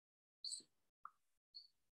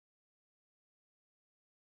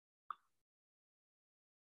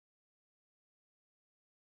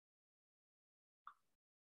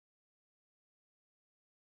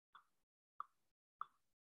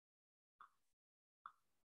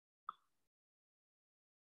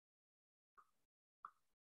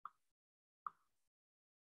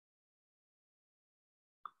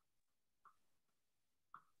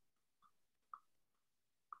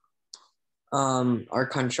 Are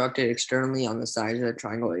constructed externally on the sides of the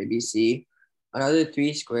triangle ABC. Another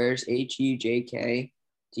 3 squares, HEJK,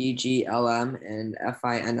 DGLM, and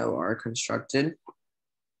FINO are constructed.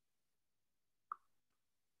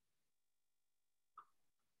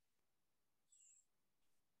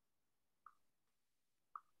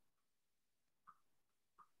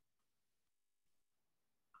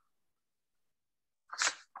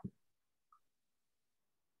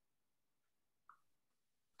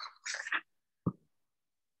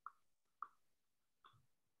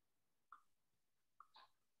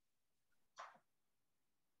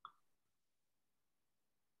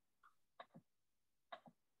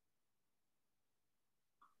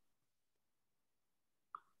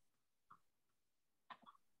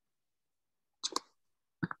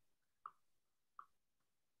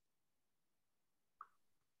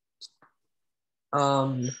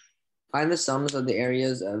 Find the sums of the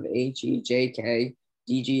areas of HEJK,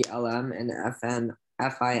 DGLM, and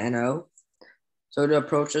FINO. So to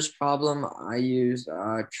approach this problem, I used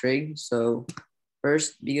trig. So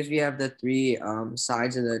first, because we have the 3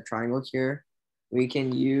 sides of the triangle here, we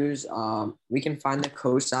can use, we can find the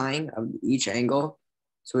cosine of each angle.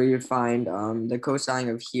 So we would find the cosine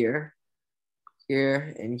of here,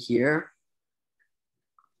 here, and here.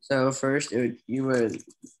 So first, you would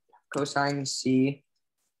cosine C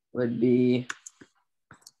would be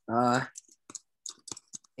a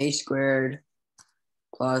squared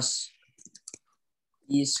plus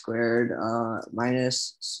e squared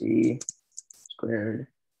minus c squared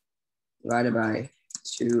divided by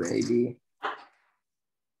 2ab.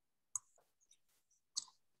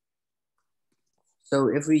 So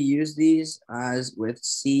if we use these as with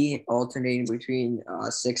c alternating between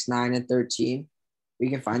 6, 9, and 13, we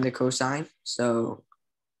can find the cosine. So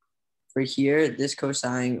for here, this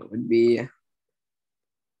cosine would be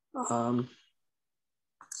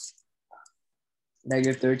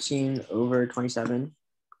negative 13 over 27.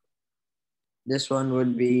 This one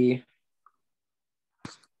would be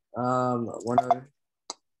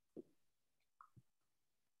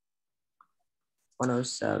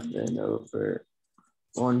 107 over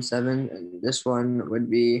 17, and this one would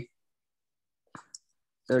be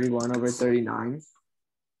 31 over 39.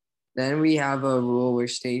 Then we have a rule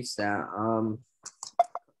which states that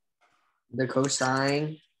the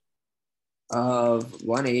cosine of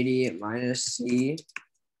 180 minus c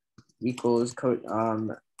equals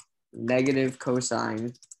negative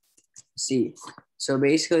cosine c. So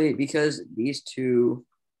basically, because these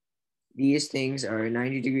things are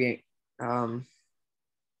 90 degree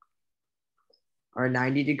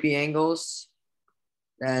angles,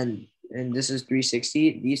 then and this is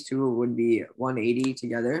 360. These two would be 180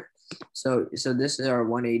 together. So this is our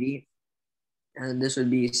 180, and this would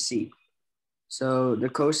be c. So the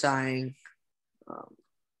cosine.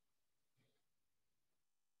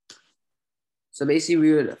 So basically,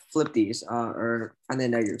 we would flip these or find the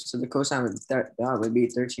negatives. So the cosine that would be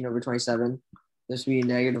 13 over 27. This would be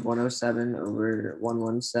negative 107 over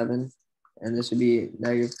 117. And this would be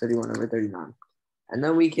negative 31 over 39. And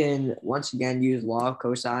then we can, once again, use law of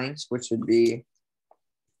cosines, which would be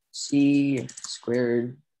c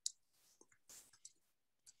squared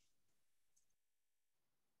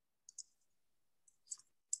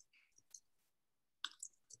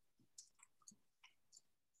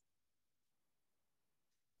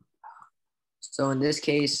So in this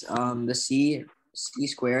case, the c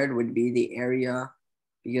squared would be the area,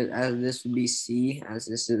 because as this would be c, as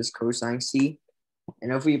this is cosine c.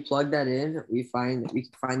 And if we plug that in, we can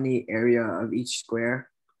find the area of each square.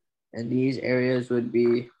 And these areas would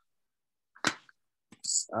be,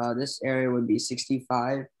 this area would be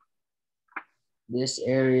 65. This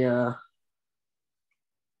area,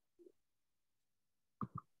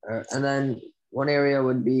 and then one area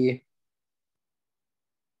would be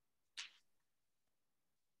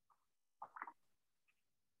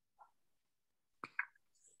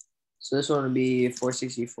so this one would be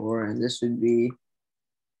 464, and this would be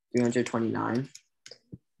 329.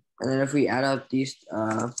 And then if we add up these,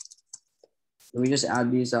 we just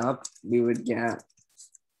add these up, we would get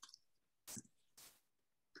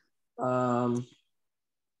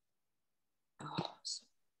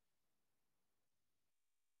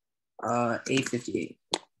 858,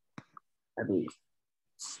 I believe.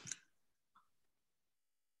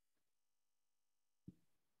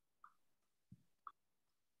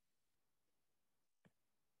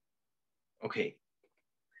 Okay.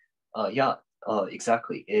 Yeah,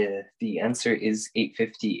 exactly. The answer is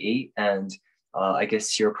 858, and I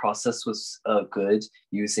guess your process was good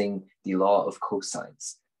using the law of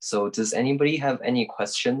cosines. So does anybody have any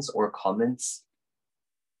questions or comments?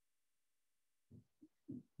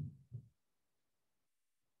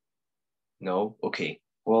 No? Okay.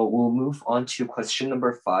 Well, we'll move on to question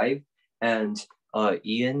number 5. And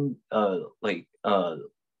Ian,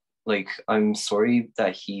 I'm sorry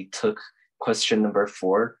that he took question number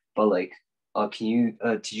 4, but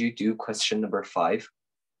did you do question number 5?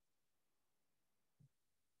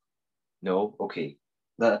 No? Okay.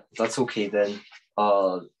 That's okay then.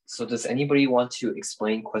 So does anybody want to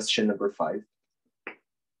explain question number 5?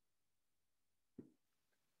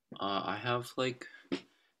 I have like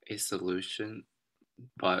a solution,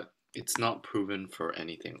 but it's not proven for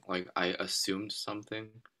anything. Like I assumed something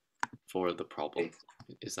for the problem. Okay.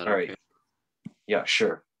 Is that All okay? right. Yeah,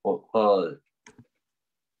 sure. Well,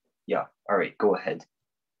 yeah. All right, go ahead.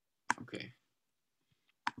 Okay.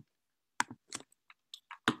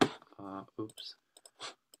 Oops.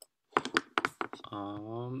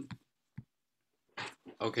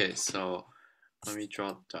 Okay, so let me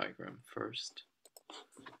draw the diagram first.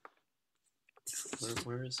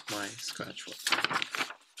 Where is my scratch web?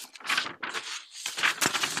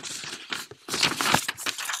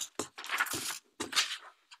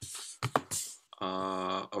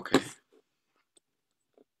 Okay.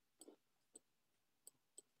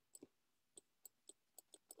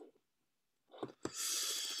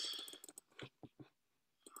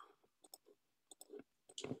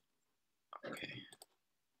 Okay.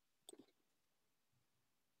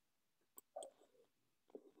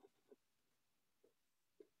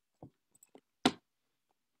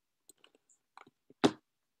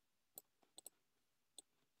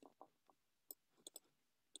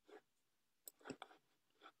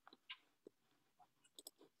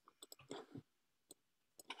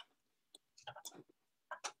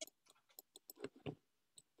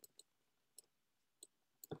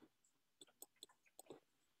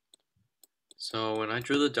 So when I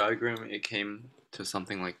drew the diagram, it came to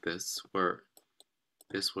something like this, where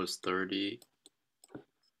this was 30,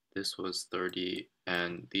 this was 30,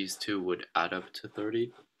 and these two would add up to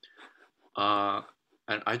 30. And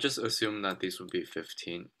I just assumed that these would be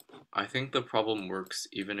 15. I think the problem works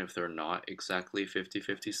even if they're not exactly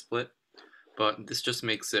 50-50 split, but this just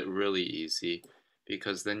makes it really easy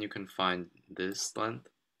because then you can find this length,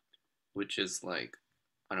 which is like,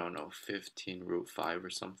 I don't know, 15 root 5 or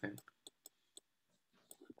something.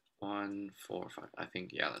 1, 4, 5, I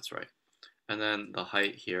think, yeah, that's right. And then the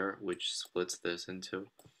height here, which splits this into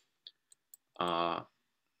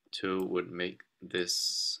 2, would make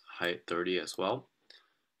this height 30 as well.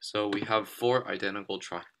 So we have four identical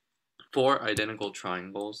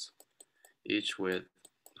triangles, each with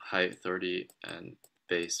height 30 and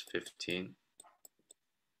base 15.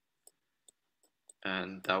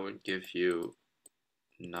 And that would give you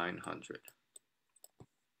 900.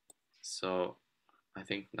 So I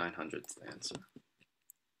think 900 is the answer.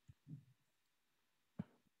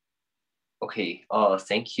 Okay,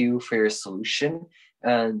 thank you for your solution.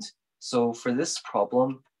 And so for this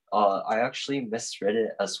problem, I actually misread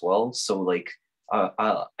it as well. So like,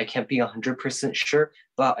 I can't be 100% sure,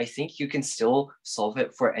 but I think you can still solve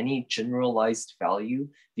it for any generalized value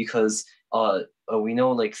because we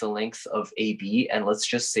know like the length of AB, and let's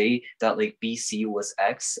just say that like BC was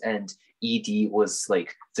X and ED was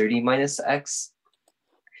like 30 minus X.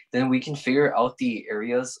 Then we can figure out the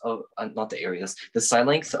areas of, not the areas, the side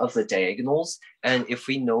length of the diagonals. And if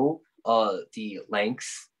we know the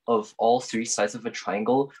length of all three sides of a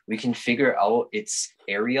triangle, we can figure out its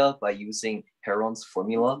area by using Heron's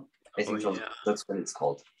formula. I think that's what it's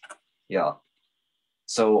called. Yeah.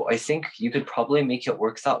 So I think you could probably make it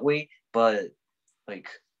work that way, but like,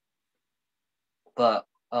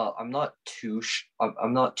 I'm not too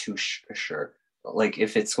sure. Like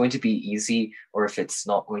if it's going to be easy or if it's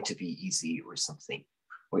not going to be easy or something.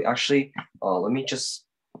 Wait, actually, let me just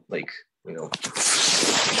like, you know.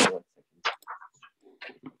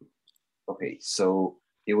 Okay, so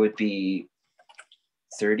it would be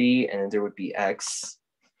 30 and then there would be X,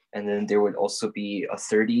 and then there would also be a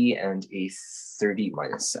 30 and a 30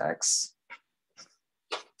 minus X.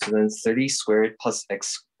 So then 30 squared plus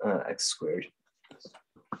X squared.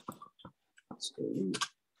 So,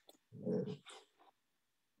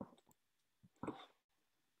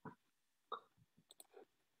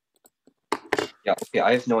 yeah, okay,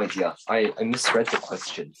 I have no idea. I misread the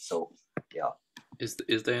question, so yeah. Is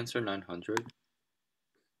the answer 900?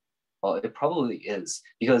 It probably is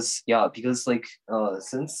because like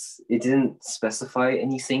since it didn't specify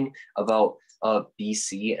anything about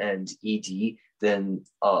BC and ED, then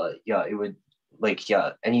yeah, it would like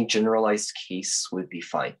any generalized case would be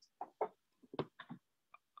fine.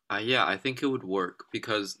 Yeah, I think it would work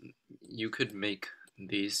because you could make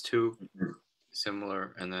these two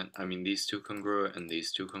similar, and then I mean these two congruent and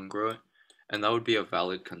these two congruent, and that would be a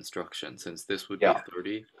valid construction since this would be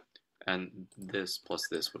 30, and this plus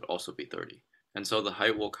this would also be 30, and so the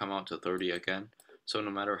height will come out to 30 again. So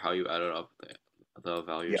no matter how you add it up, the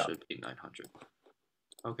value should be 900.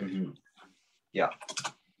 Okay. Yeah.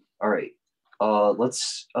 All right.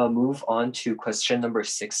 Let's move on to question number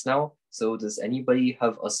 6 now. So does anybody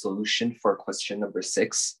have a solution for question number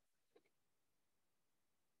 6?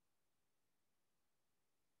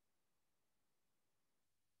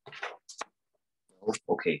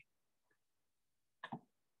 Okay.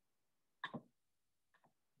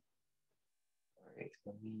 All right,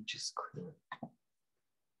 let me just clear it.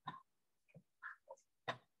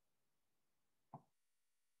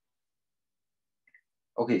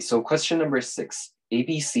 Okay, so question number 6.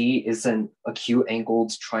 ABC is an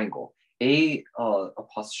acute-angled triangle. A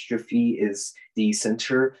apostrophe is the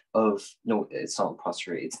center of, no, it's not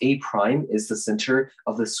apostrophe, it's A prime is the center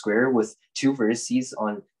of the square with two vertices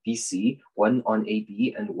on BC, one on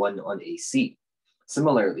AB and one on AC.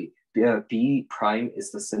 Similarly, B prime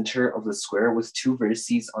is the center of the square with two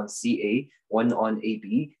vertices on CA, one on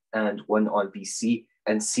AB and one on BC,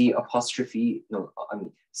 and C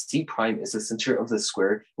prime is the center of the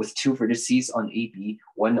square with two vertices on AB,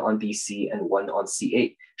 one on BC and one on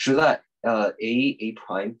CA. Show that A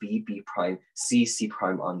prime, B prime, C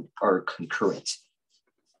prime are concurrent.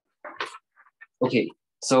 Okay,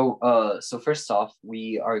 so first off,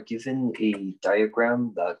 we are given a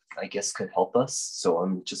diagram that I guess could help us. So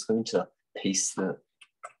I'm just going to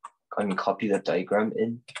copy the diagram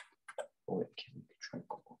in. Oh,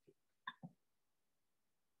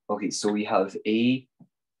 okay, so we have A,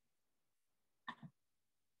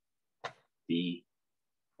 B,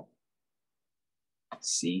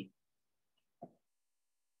 C,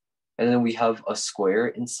 and then we have a square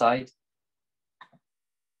inside.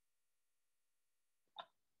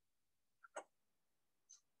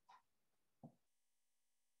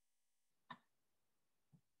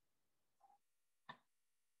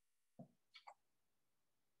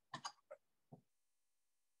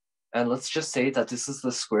 And let's just say that this is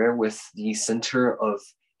the square with the center of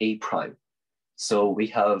A prime. So we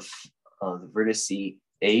have the vertex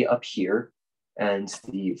A up here and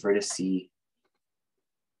the vertex B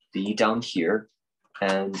down here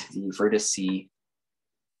and the vertex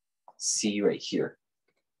C right here.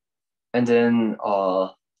 And then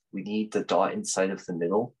we need the dot inside of the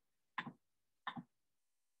middle.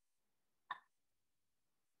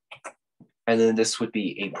 And then this would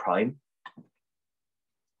be A prime.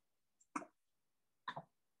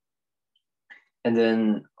 And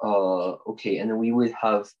then, okay, and then we would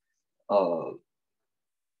have,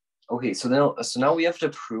 okay, so now we have to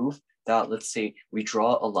prove that, let's say we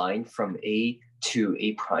draw a line from A to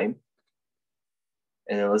A prime.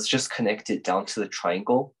 And then let's just connect it down to the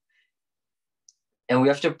triangle. And we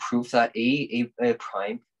have to prove that A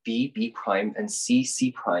prime, B prime, and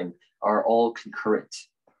C prime are all concurrent.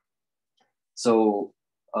 So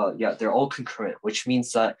yeah, they're all concurrent, which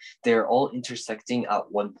means that they're all intersecting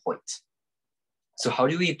at one point. So how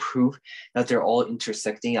do we prove that they're all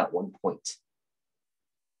intersecting at one point?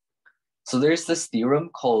 So there's this theorem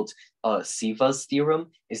called Siva's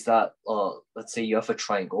theorem, is that, let's say you have a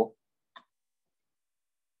triangle.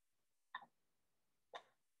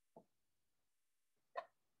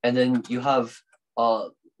 And then you have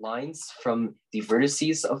lines from the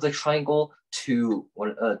vertices of the triangle to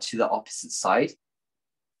the opposite side.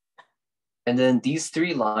 And then these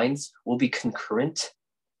three lines will be concurrent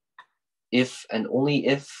if and only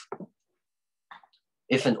if,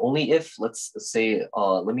 let's say,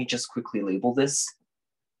 let me just quickly label this.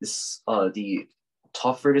 The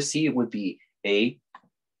top vertex would be A,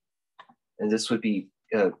 and this would be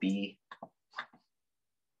B.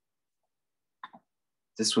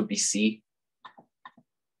 This would be C.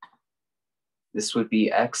 This would be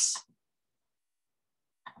X,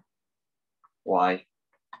 Y,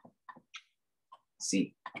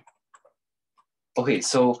 Z. Okay,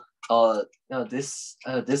 so now this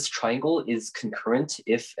triangle is concurrent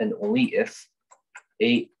if and only if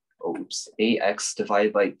AX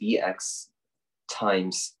divided by BX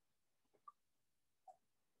times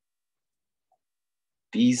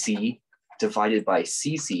BZ divided by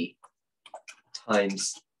CZ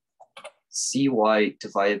times CY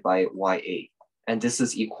divided by YA, and this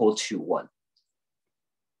is equal to 1.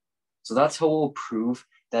 So that's how we'll prove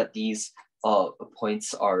that these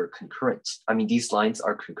points are concurrent. I mean, these lines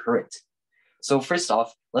are concurrent. So first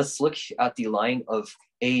off, let's look at the line of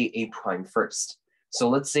A prime first. So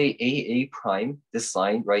let's say A prime, this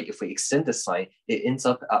line, right? If we extend this line, it ends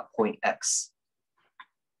up at point X.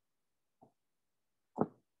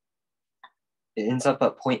 It ends up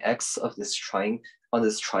at point X of this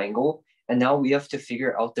triangle. And now we have to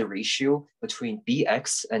figure out the ratio between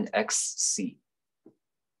BX and XC.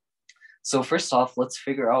 So first off, let's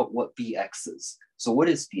figure out what BX is. So what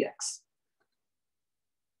is BX?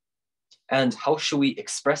 And how should we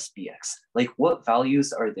express BX? Like, what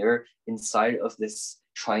values are there inside of this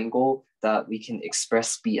triangle that we can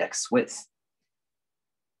express BX with?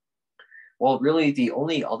 Well, really the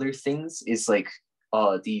only other things is like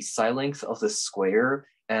the side length of the square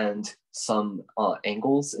and some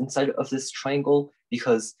angles inside of this triangle,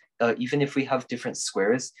 because even if we have different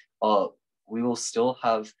squares, we will still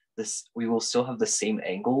have the same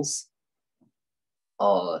angles.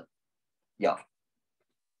 Yeah.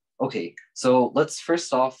 Okay, so let's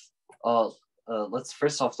first off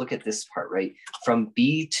look at this part, right? From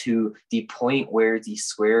B to the point where the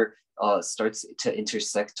square starts to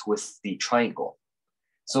intersect with the triangle.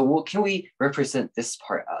 So what can we represent this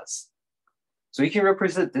part as? So we can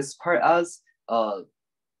represent this part as,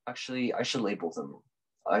 actually, I should label them.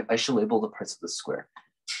 I should label the parts of the square.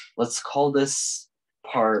 Let's call this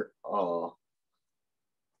part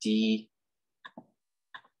D,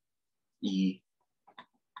 E,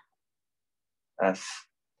 F,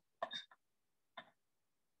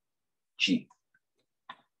 G.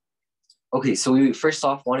 Okay, so we first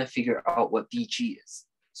off want to figure out what BG is.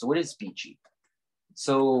 So what is BG?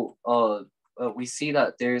 So we see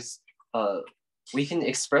that there's, we can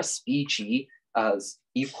express BG as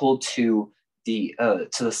equal to the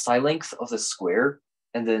side length of the square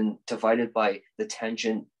and then divided by the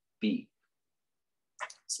tangent B.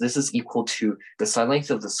 So this is equal to the side length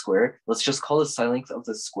of the square. Let's just call the side length of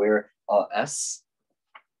the square S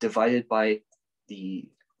divided by the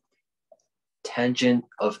tangent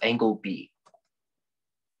of angle B.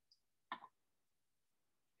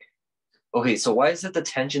 Okay, so why is it the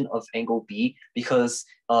tangent of angle B? Because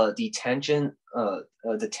the tangent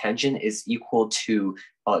is equal to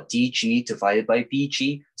DG divided by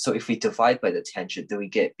BG. So if we divide by the tangent, then we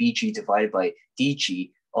get BG divided by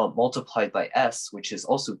DG, multiplied by S, which is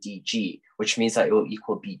also dg, which means that it will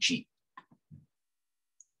equal bg.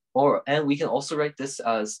 And we can also write this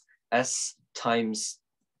as S times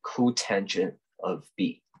cotangent of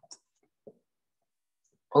b.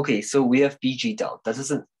 Okay, so we have bg down. That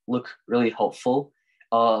doesn't look really helpful.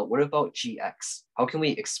 What about gx? How can we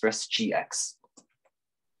express gx?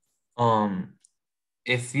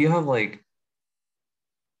 If you have like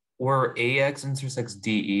where ax intersects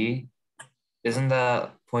de, isn't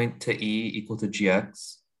that point to e equal to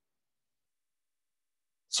gx?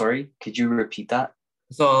 Sorry, could you repeat that?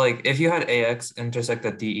 So like if you had ax intersect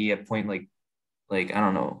at de at point like I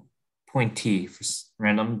don't know, point t for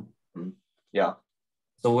random. Yeah.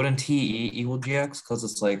 So wouldn't te equal gx because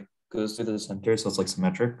it's like goes through the center, so it's like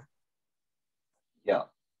symmetric? Yeah,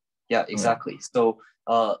 exactly. So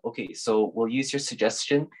okay, so we'll use your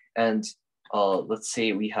suggestion, and let's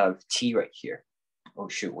say we have t right here. Oh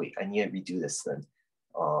shoot, wait, I need to redo this then.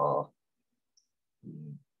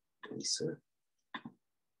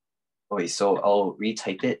 Okay, so I'll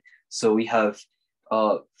retype it. So we have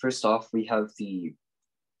first off, we have the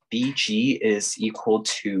bg is equal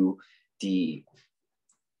to the,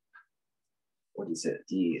 what is it?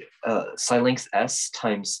 The side length s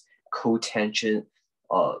times cotangent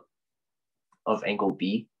of angle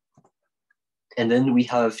b. And then we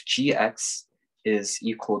have gx is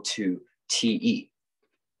equal to te.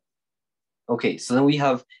 Okay, so then we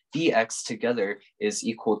have bx together is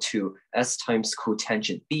equal to s times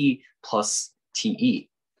cotangent b plus te.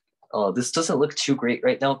 This doesn't look too great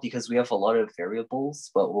right now because we have a lot of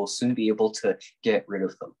variables, but we'll soon be able to get rid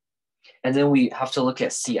of them. And then we have to look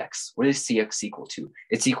at cx. What is cx equal to?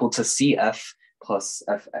 It's equal to cf plus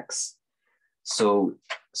fx. So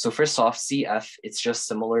first off, cf, it's just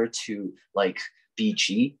similar to like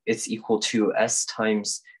bg. It's equal to s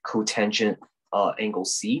times cotangent angle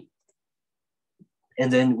c.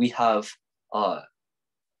 And then we have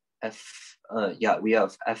we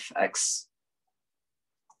have fx,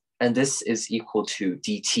 and this is equal to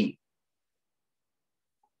dt.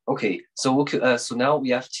 Okay, so so now we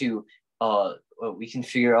have to we can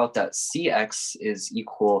figure out that cx is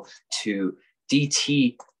equal to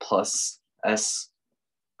dt plus s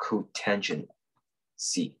cotangent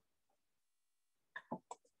c.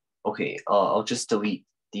 Okay, I'll just delete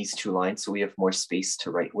these two lines so we have more space to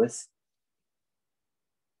write with.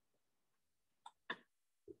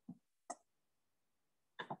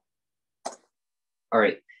 All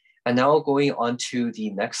right, and now going on to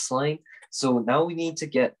the next line. So now we need to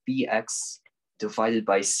get bx divided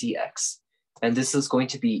by cx. And this is going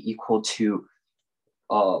to be equal to,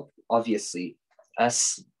 obviously,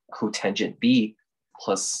 s cotangent b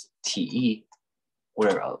plus te,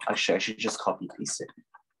 or actually I should just copy paste it.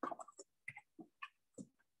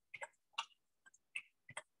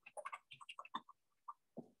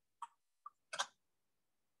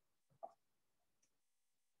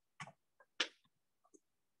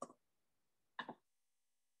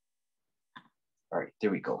 All right,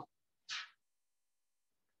 there we go.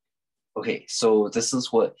 Okay, so this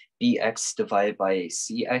is what bx divided by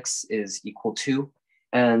cx is equal to.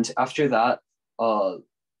 And after that,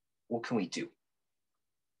 what can we do?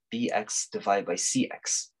 Bx divided by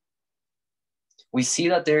cx. We see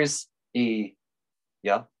that there's a,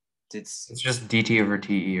 yeah, it's just dt over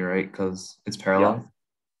te, right? Because it's parallel.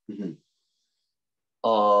 Yeah.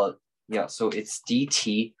 Mm-hmm. Yeah, so it's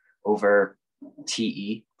dt over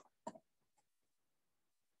te.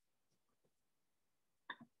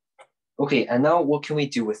 Okay, and now what can we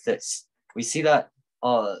do with this? We see that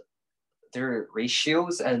there are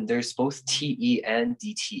ratios and there's both te and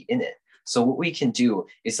dt in it. So what we can do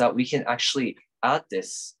is that we can actually add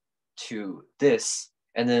this to this,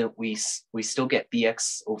 and then we still get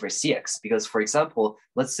bx over cx. Because for example,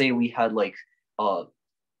 let's say we had like 1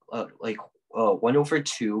 over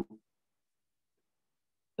 2.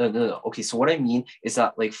 No. Okay, so what I mean is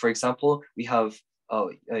that, like, for example, we have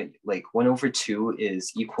like 1 over 2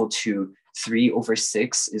 is equal to 3 over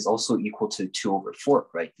 6 is also equal to 2 over 4,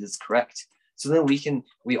 right? This is correct. So then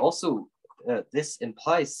we also, this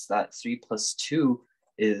implies that 3 plus 2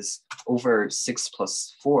 is over 6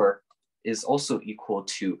 plus 4 is also equal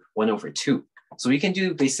to 1 over 2. So we can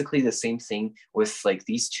do basically the same thing with like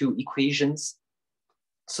these two equations.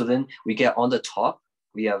 So then we get on the top,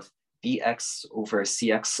 we have bx over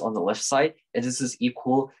cx on the left side, and this is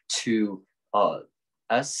equal to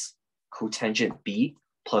s cotangent b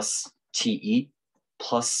plus te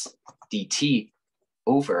plus dt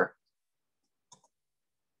over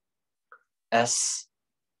s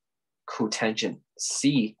cotangent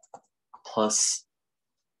c plus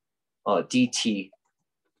dt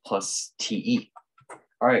plus te.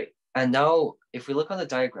 All right, and now if we look on the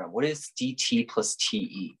diagram, what is dt plus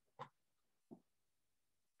te?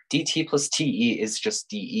 dt plus te is just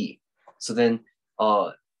dE. So then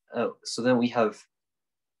we have,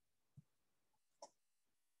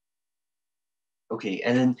 okay,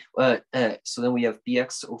 and then so then we have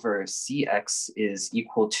bx over cx is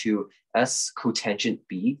equal to s cotangent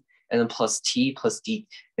b, and then plus t plus t,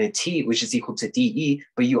 which is equal to dE.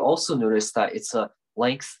 But you also notice that it's a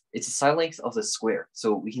side length of the square,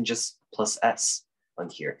 so we can just plus s on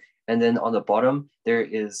here. And then on the bottom there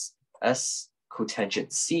is s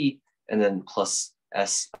cotangent c, and then plus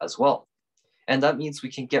s as well. And that means we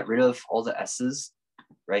can get rid of all the s's,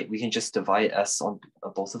 right? We can just divide s on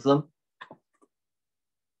both of them.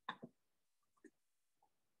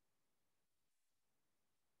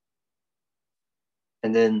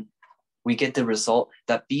 And then we get the result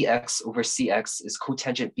that bx over cx is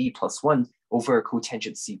cotangent b plus 1 over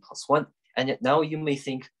cotangent c plus 1. And yet now you may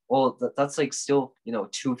think, well, that's like still, you know,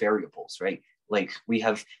 two variables, right? Like we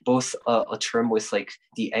have both a term with like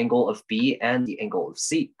the angle of b and the angle of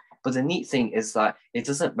c. But the neat thing is that it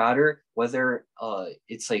doesn't matter whether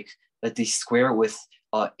it's like the square with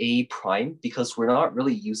a prime, because we're not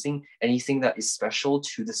really using anything that is special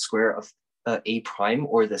to the square of a prime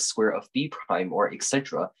or the square of b prime or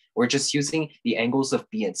etc. We're just using the angles of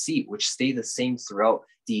b and c, which stay the same throughout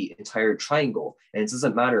the entire triangle. And it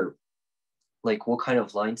doesn't matter like what kind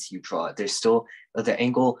of lines you draw. There's still the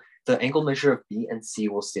angle measure of b and c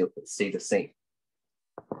will stay the same.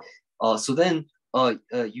 So then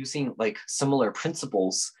using like similar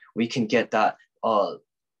principles, we can get that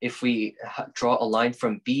if we draw a line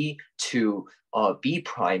from b to b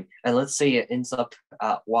prime, and let's say it ends up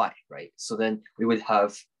at y, right? So then we would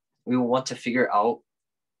want to figure out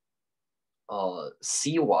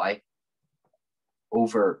cy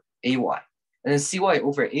over ay. And then cy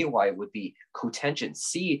over ay would be cotangent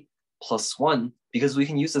c plus 1, because we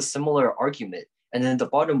can use a similar argument. And then the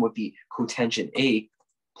bottom would be cotangent a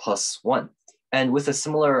plus 1. And with a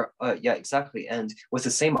similar, yeah, exactly. And with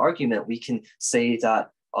the same argument, we can say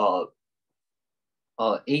that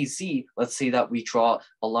AZ, let's say that we draw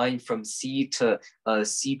a line from C to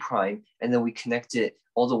C prime, and then we connect it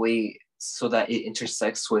all the way so that it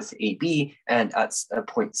intersects with AB and at a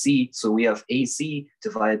point C. So we have AZ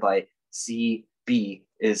divided by CB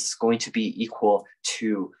is going to be equal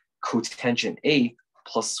to cotangent A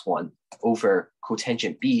plus 1 over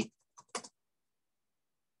cotangent B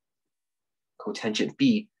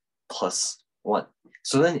plus 1.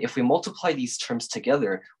 So then if we multiply these terms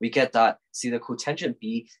together, we get that, see the cotangent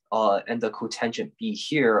B and the cotangent B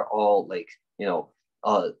here all like, you know,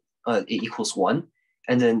 it equals 1.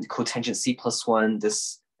 And then cotangent C plus 1,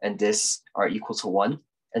 this and this are equal to 1.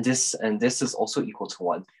 And this is also equal to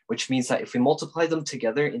 1, which means that if we multiply them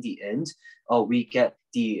together in the end, we get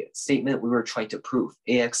the statement we were trying to prove,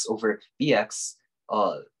 AX over BX.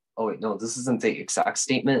 Oh wait, no, this isn't the exact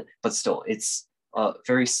statement, but still it's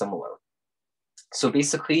very similar. So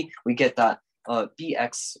basically we get that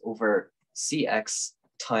BX over CX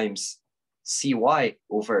times CY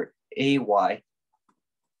over AY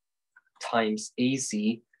times AZ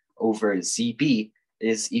over ZB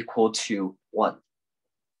is equal to 1.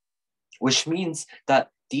 Which means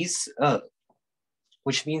that these,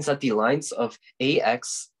 which means that the lines of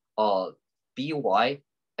AX, BY,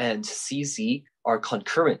 and CZ are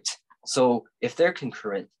concurrent. So if they're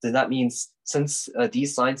concurrent, then that means since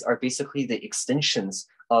these lines are basically the extensions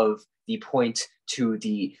of the point to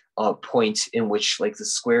the point in which like the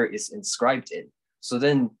square is inscribed in. So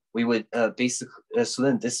then we would so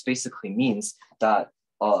then this basically means that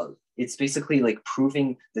it's basically like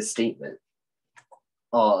proving the statement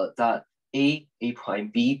that A prime,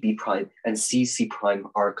 B prime, and C prime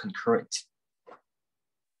are concurrent.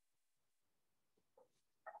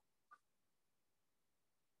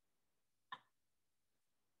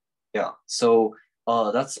 Yeah, so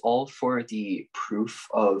that's all for the proof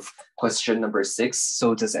of question number 6.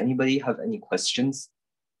 So does anybody have any questions?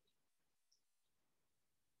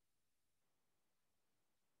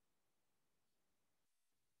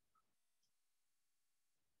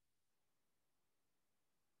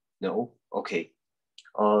 No? Okay.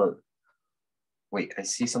 Wait, I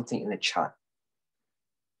see something in the chat.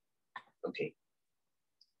 Okay.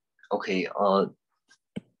 Okay,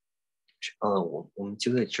 我们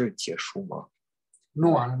就在这儿结束吗？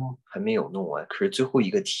弄完了吗？还没有弄完，可是最后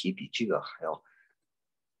一个题比这个还要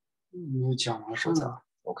你讲完上了。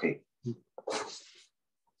Okay.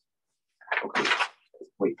 Okay.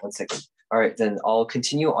 Wait 1 second. All right, then I'll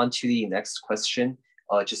continue on to the next question.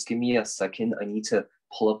 Just give me a second. I need to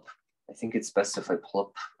pull up. I think it's best if I pull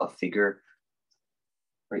up a figure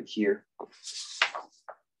right here.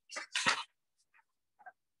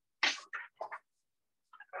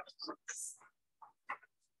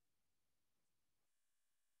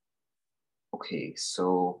 Okay,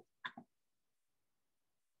 so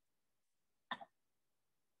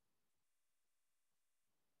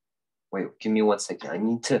wait, give me 1 second. I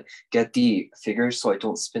need to get the figure so I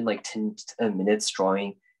don't spend like 10 minutes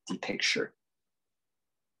drawing the picture.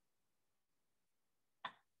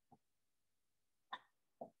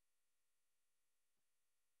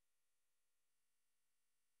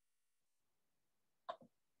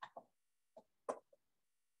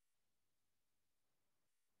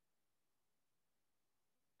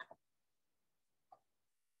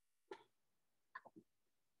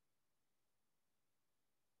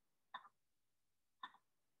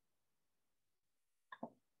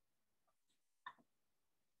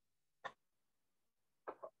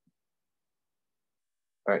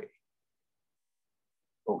 All right.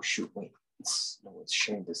 Oh shoot, wait. It's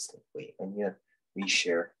sharing this thing. Wait, I need to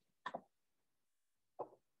reshare.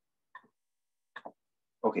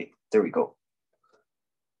 Okay, there we go.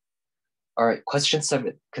 All right, question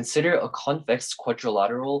 7. Consider a convex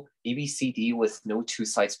quadrilateral ABCD with no two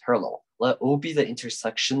sides parallel. Let O be the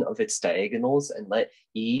intersection of its diagonals and let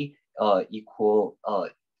E equal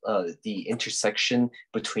the intersection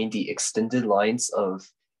between the extended lines of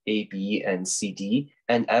AB and CD,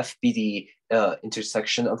 and F be the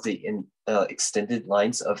intersection of the extended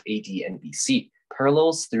lines of AD and BC.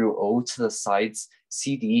 Parallels through O to the sides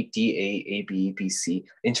CD, DA, AB, BC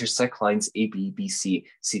intersect lines AB, BC,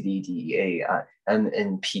 CD, DA at M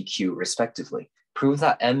and PQ respectively. Prove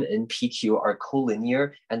that M and PQ are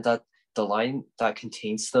collinear and that the line that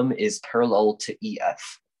contains them is parallel to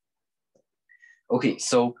EF. Okay,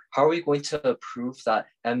 so how are we going to prove that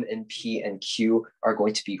M and P and Q are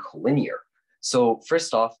going to be collinear? So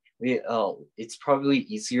first off, it's probably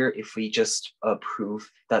easier if we just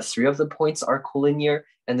prove that 3 of the points are collinear,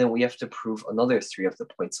 and then we have to prove another 3 of the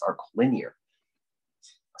points are collinear.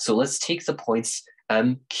 So let's take the points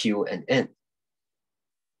M, Q, and N.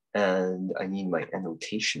 And I need my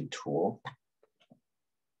annotation tool.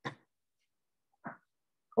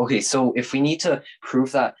 Okay, so if we need to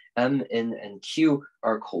prove that M, N, and Q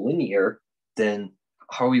are collinear, then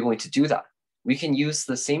how are we going to do that? We can use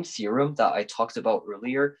the same theorem that I talked about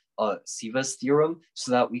earlier, Siva's theorem,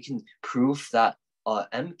 so that we can prove that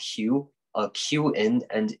MQ, QN,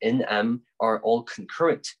 and NM are all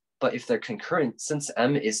concurrent. But if they're concurrent, since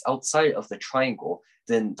M is outside of the triangle,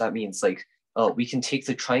 then that means like we can take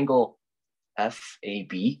the triangle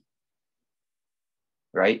FAB,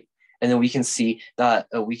 right? And then we can see that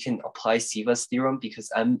we can apply Siva's theorem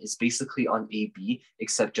because M is basically on AB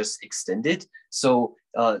except just extended. So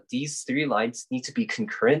these 3 lines need to be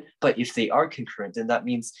concurrent, but if they are concurrent, then that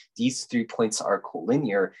means these 3 points are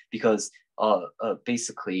collinear because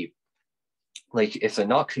basically, like if they're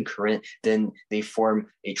not concurrent, then they form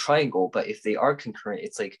a triangle. But if they are concurrent,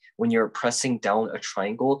 it's like when you're pressing down a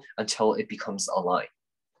triangle until it becomes a line.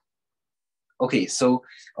 Okay, so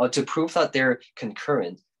to prove that they're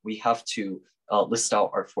concurrent, we have to list out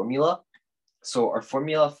our formula. So our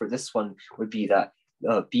formula for this one would be that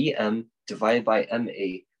BM divided by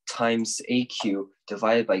MA times AQ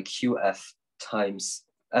divided by QF times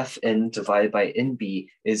FN divided by NB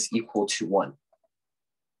is equal to 1.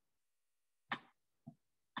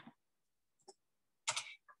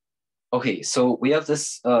 Okay, so we have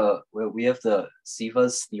this, we have the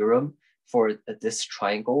Siva's theorem for this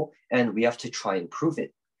triangle, and we have to try and prove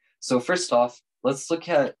it. So first off, let's look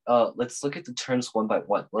at the terms one by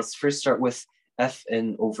one. Let's first start with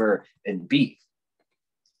Fn over Nb.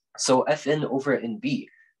 So Fn over Nb,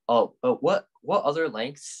 what other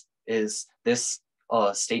lengths is this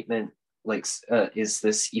statement like is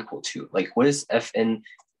this equal to? Like what is Fn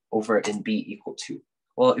over Nb equal to?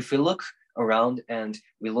 Well, if we look around and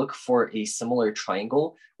we look for a similar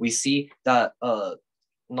triangle, we see that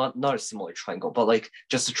not a similar triangle, but like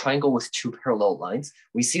just a triangle with 2 parallel lines,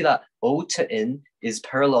 we see that O to N is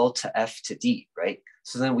parallel to F to D, right?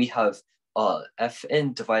 So then we have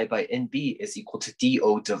Fn divided by Nb is equal to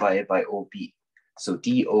DO divided by OB. So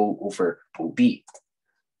DO over OB.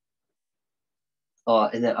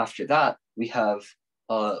 And then after that, we have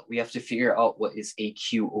to figure out what is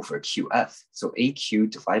AQ over QF. So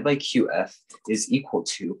AQ divided by QF is equal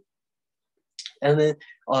to, and then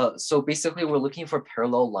so basically we're looking for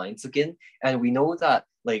parallel lines again, and we know that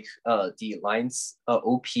like the lines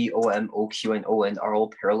OP, OM, OQ, and ON are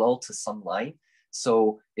all parallel to some line.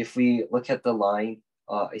 So if we look at the line,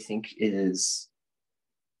 I think it is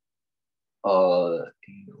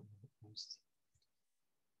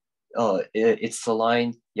it's the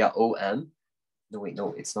line, yeah, OM. No, wait,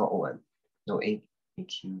 no, it's not OM. No,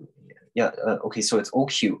 AQ, yeah, okay, so it's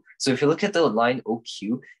OQ. So if you look at the line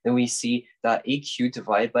OQ, then we see that AQ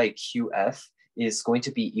divided by QF is going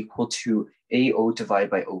to be equal to AO divided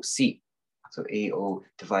by OC. So AO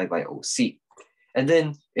divided by OC. And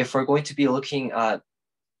then if we're going to be looking at,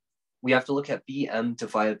 we have to look at BM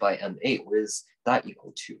divided by MA. What is that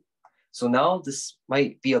equal to? So now this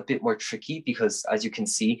might be a bit more tricky because as you can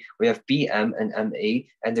see, we have BM and MA,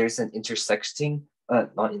 and there's an intersecting, an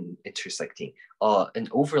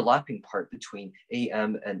overlapping part between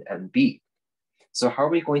AM and MB. So how are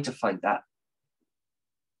we going to find that?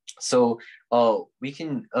 So we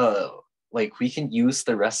can use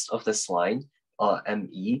the rest of this line,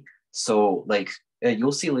 ME. So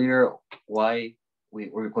you'll see later why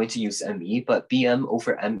we're going to use ME, but BM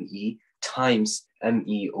over ME times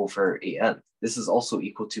ME over AM. This is also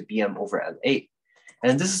equal to BM over MA.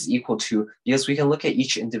 And this is equal to, because we can look at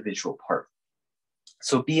each individual part.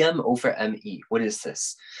 So BM over ME, what is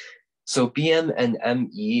this? So BM and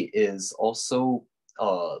ME is also,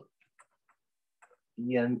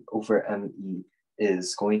 BM over ME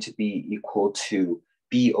is going to be equal to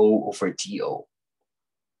BO over DO.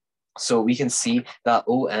 So we can see that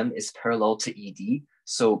OM is parallel to ED.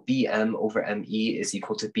 So BM over ME is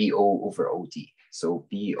equal to BO over OD. So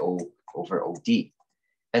BO over OD.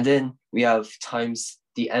 And then we have times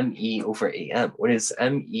the ME over AM. What is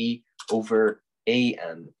ME over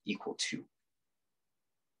AM equal to?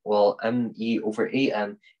 Well, ME over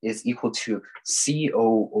AM is equal to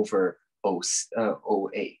CO over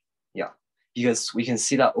OA. Yeah, because we can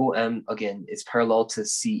see that OM, again, is parallel to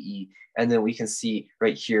CE. And then we can see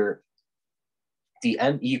right here, the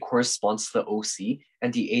ME corresponds to the OC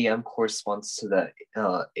and the AM corresponds to the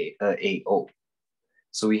AO.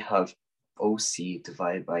 So we have OC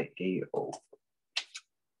divided by AO. All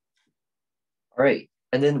right,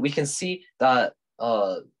 and then we can see that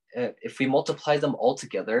if we multiply them all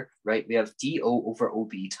together, right, we have DO over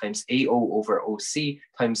OB times AO over OC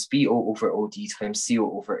times BO over OD times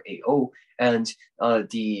CO over AO, and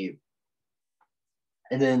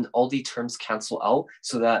then all the terms cancel out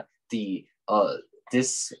so that the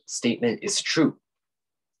this statement is true.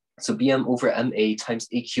 So BM over MA times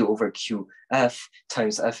AQ over QF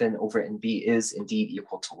times FN over NB is indeed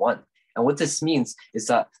equal to 1. And what this means is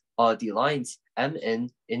that the lines MN,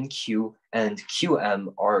 NQ, and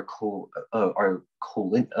QM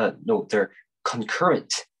they're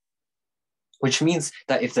concurrent, which means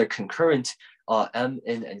that if they're concurrent, MN,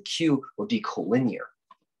 and Q would be collinear.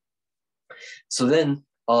 So then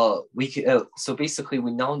so basically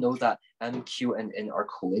we now know that M, Q, and N are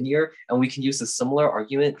collinear, and we can use a similar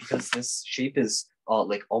argument because this shape is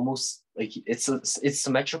almost like it's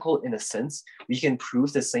symmetrical in a sense. We can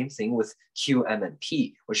prove the same thing with Q, M, and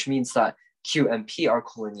P, which means that Q and P are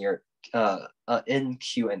collinear, N,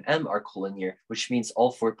 Q, and M are collinear, which means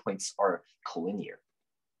all 4 points are collinear.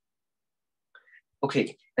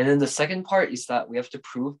 Okay, and then the second part is that we have to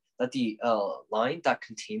prove that the line that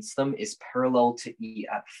contains them is parallel to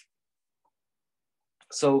EF.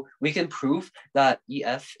 So we can prove that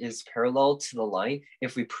EF is parallel to the line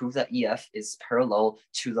if we prove that EF is parallel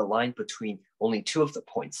to the line between only 2 of the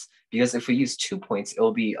points. Because if we use 2 points,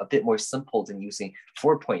 it'll be a bit more simple than using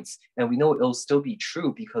 4 points. And we know it'll still be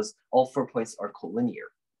true because all 4 points are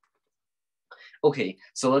collinear. Okay,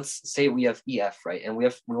 so let's say we have EF, right? And we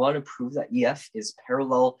want to prove that EF is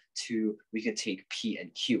parallel to, we could take P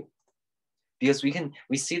and Q. Because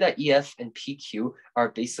we see that EF and PQ are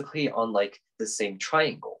basically on the same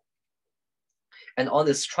triangle. And on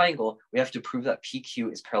this triangle, we have to prove that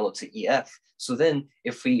PQ is parallel to EF. So then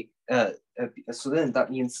if we, that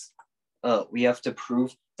means we have to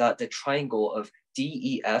prove that the triangle of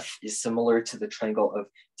DEF is similar to the triangle of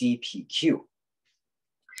DPQ.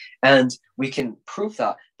 And we can prove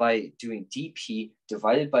that by doing DP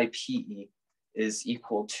divided by PE is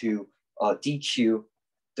equal to DQ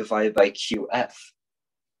divided by QF.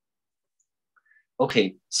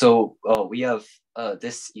 Okay, so we have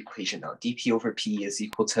this equation now. DP over PE is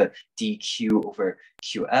equal to DQ over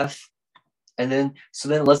QF. And then,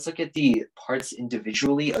 let's look at the parts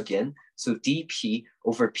individually again. So DP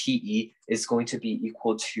over PE is going to be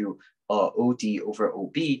equal to OD over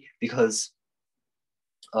OB because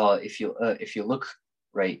if you look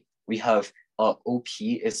right, we have OP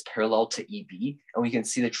is parallel to EB, and we can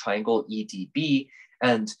see the triangle EDB,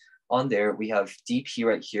 and on there we have DP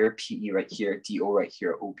right here, PE right here, DO right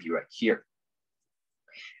here, OB right here.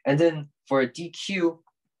 And then for DQ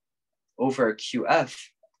over QF,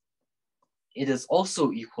 it is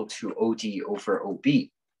also equal to OD over OB.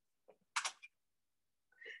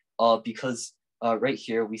 Because right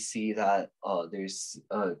here we see that there's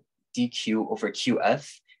DQ over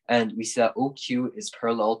QF, and we see that OQ is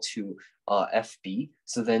parallel to FB.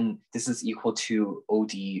 So then this is equal to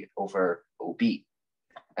OD over OB.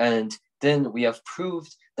 And then we have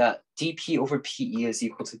proved that dP over PE is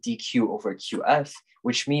equal to dQ over QF,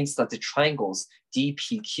 which means that the triangles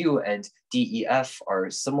dPQ and DEF are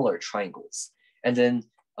similar triangles. And then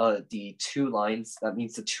the two lines, that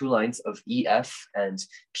means the two lines of EF and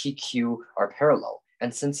PQ are parallel.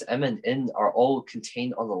 And since M and N are all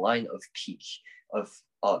contained on the line of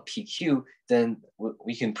PQ, then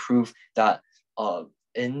we can prove that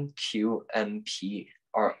NQMP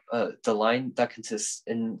are the line that consists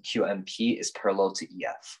NQMP is parallel to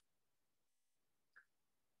EF.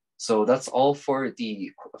 So that's all for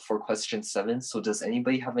question 7. So does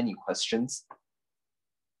anybody have any questions?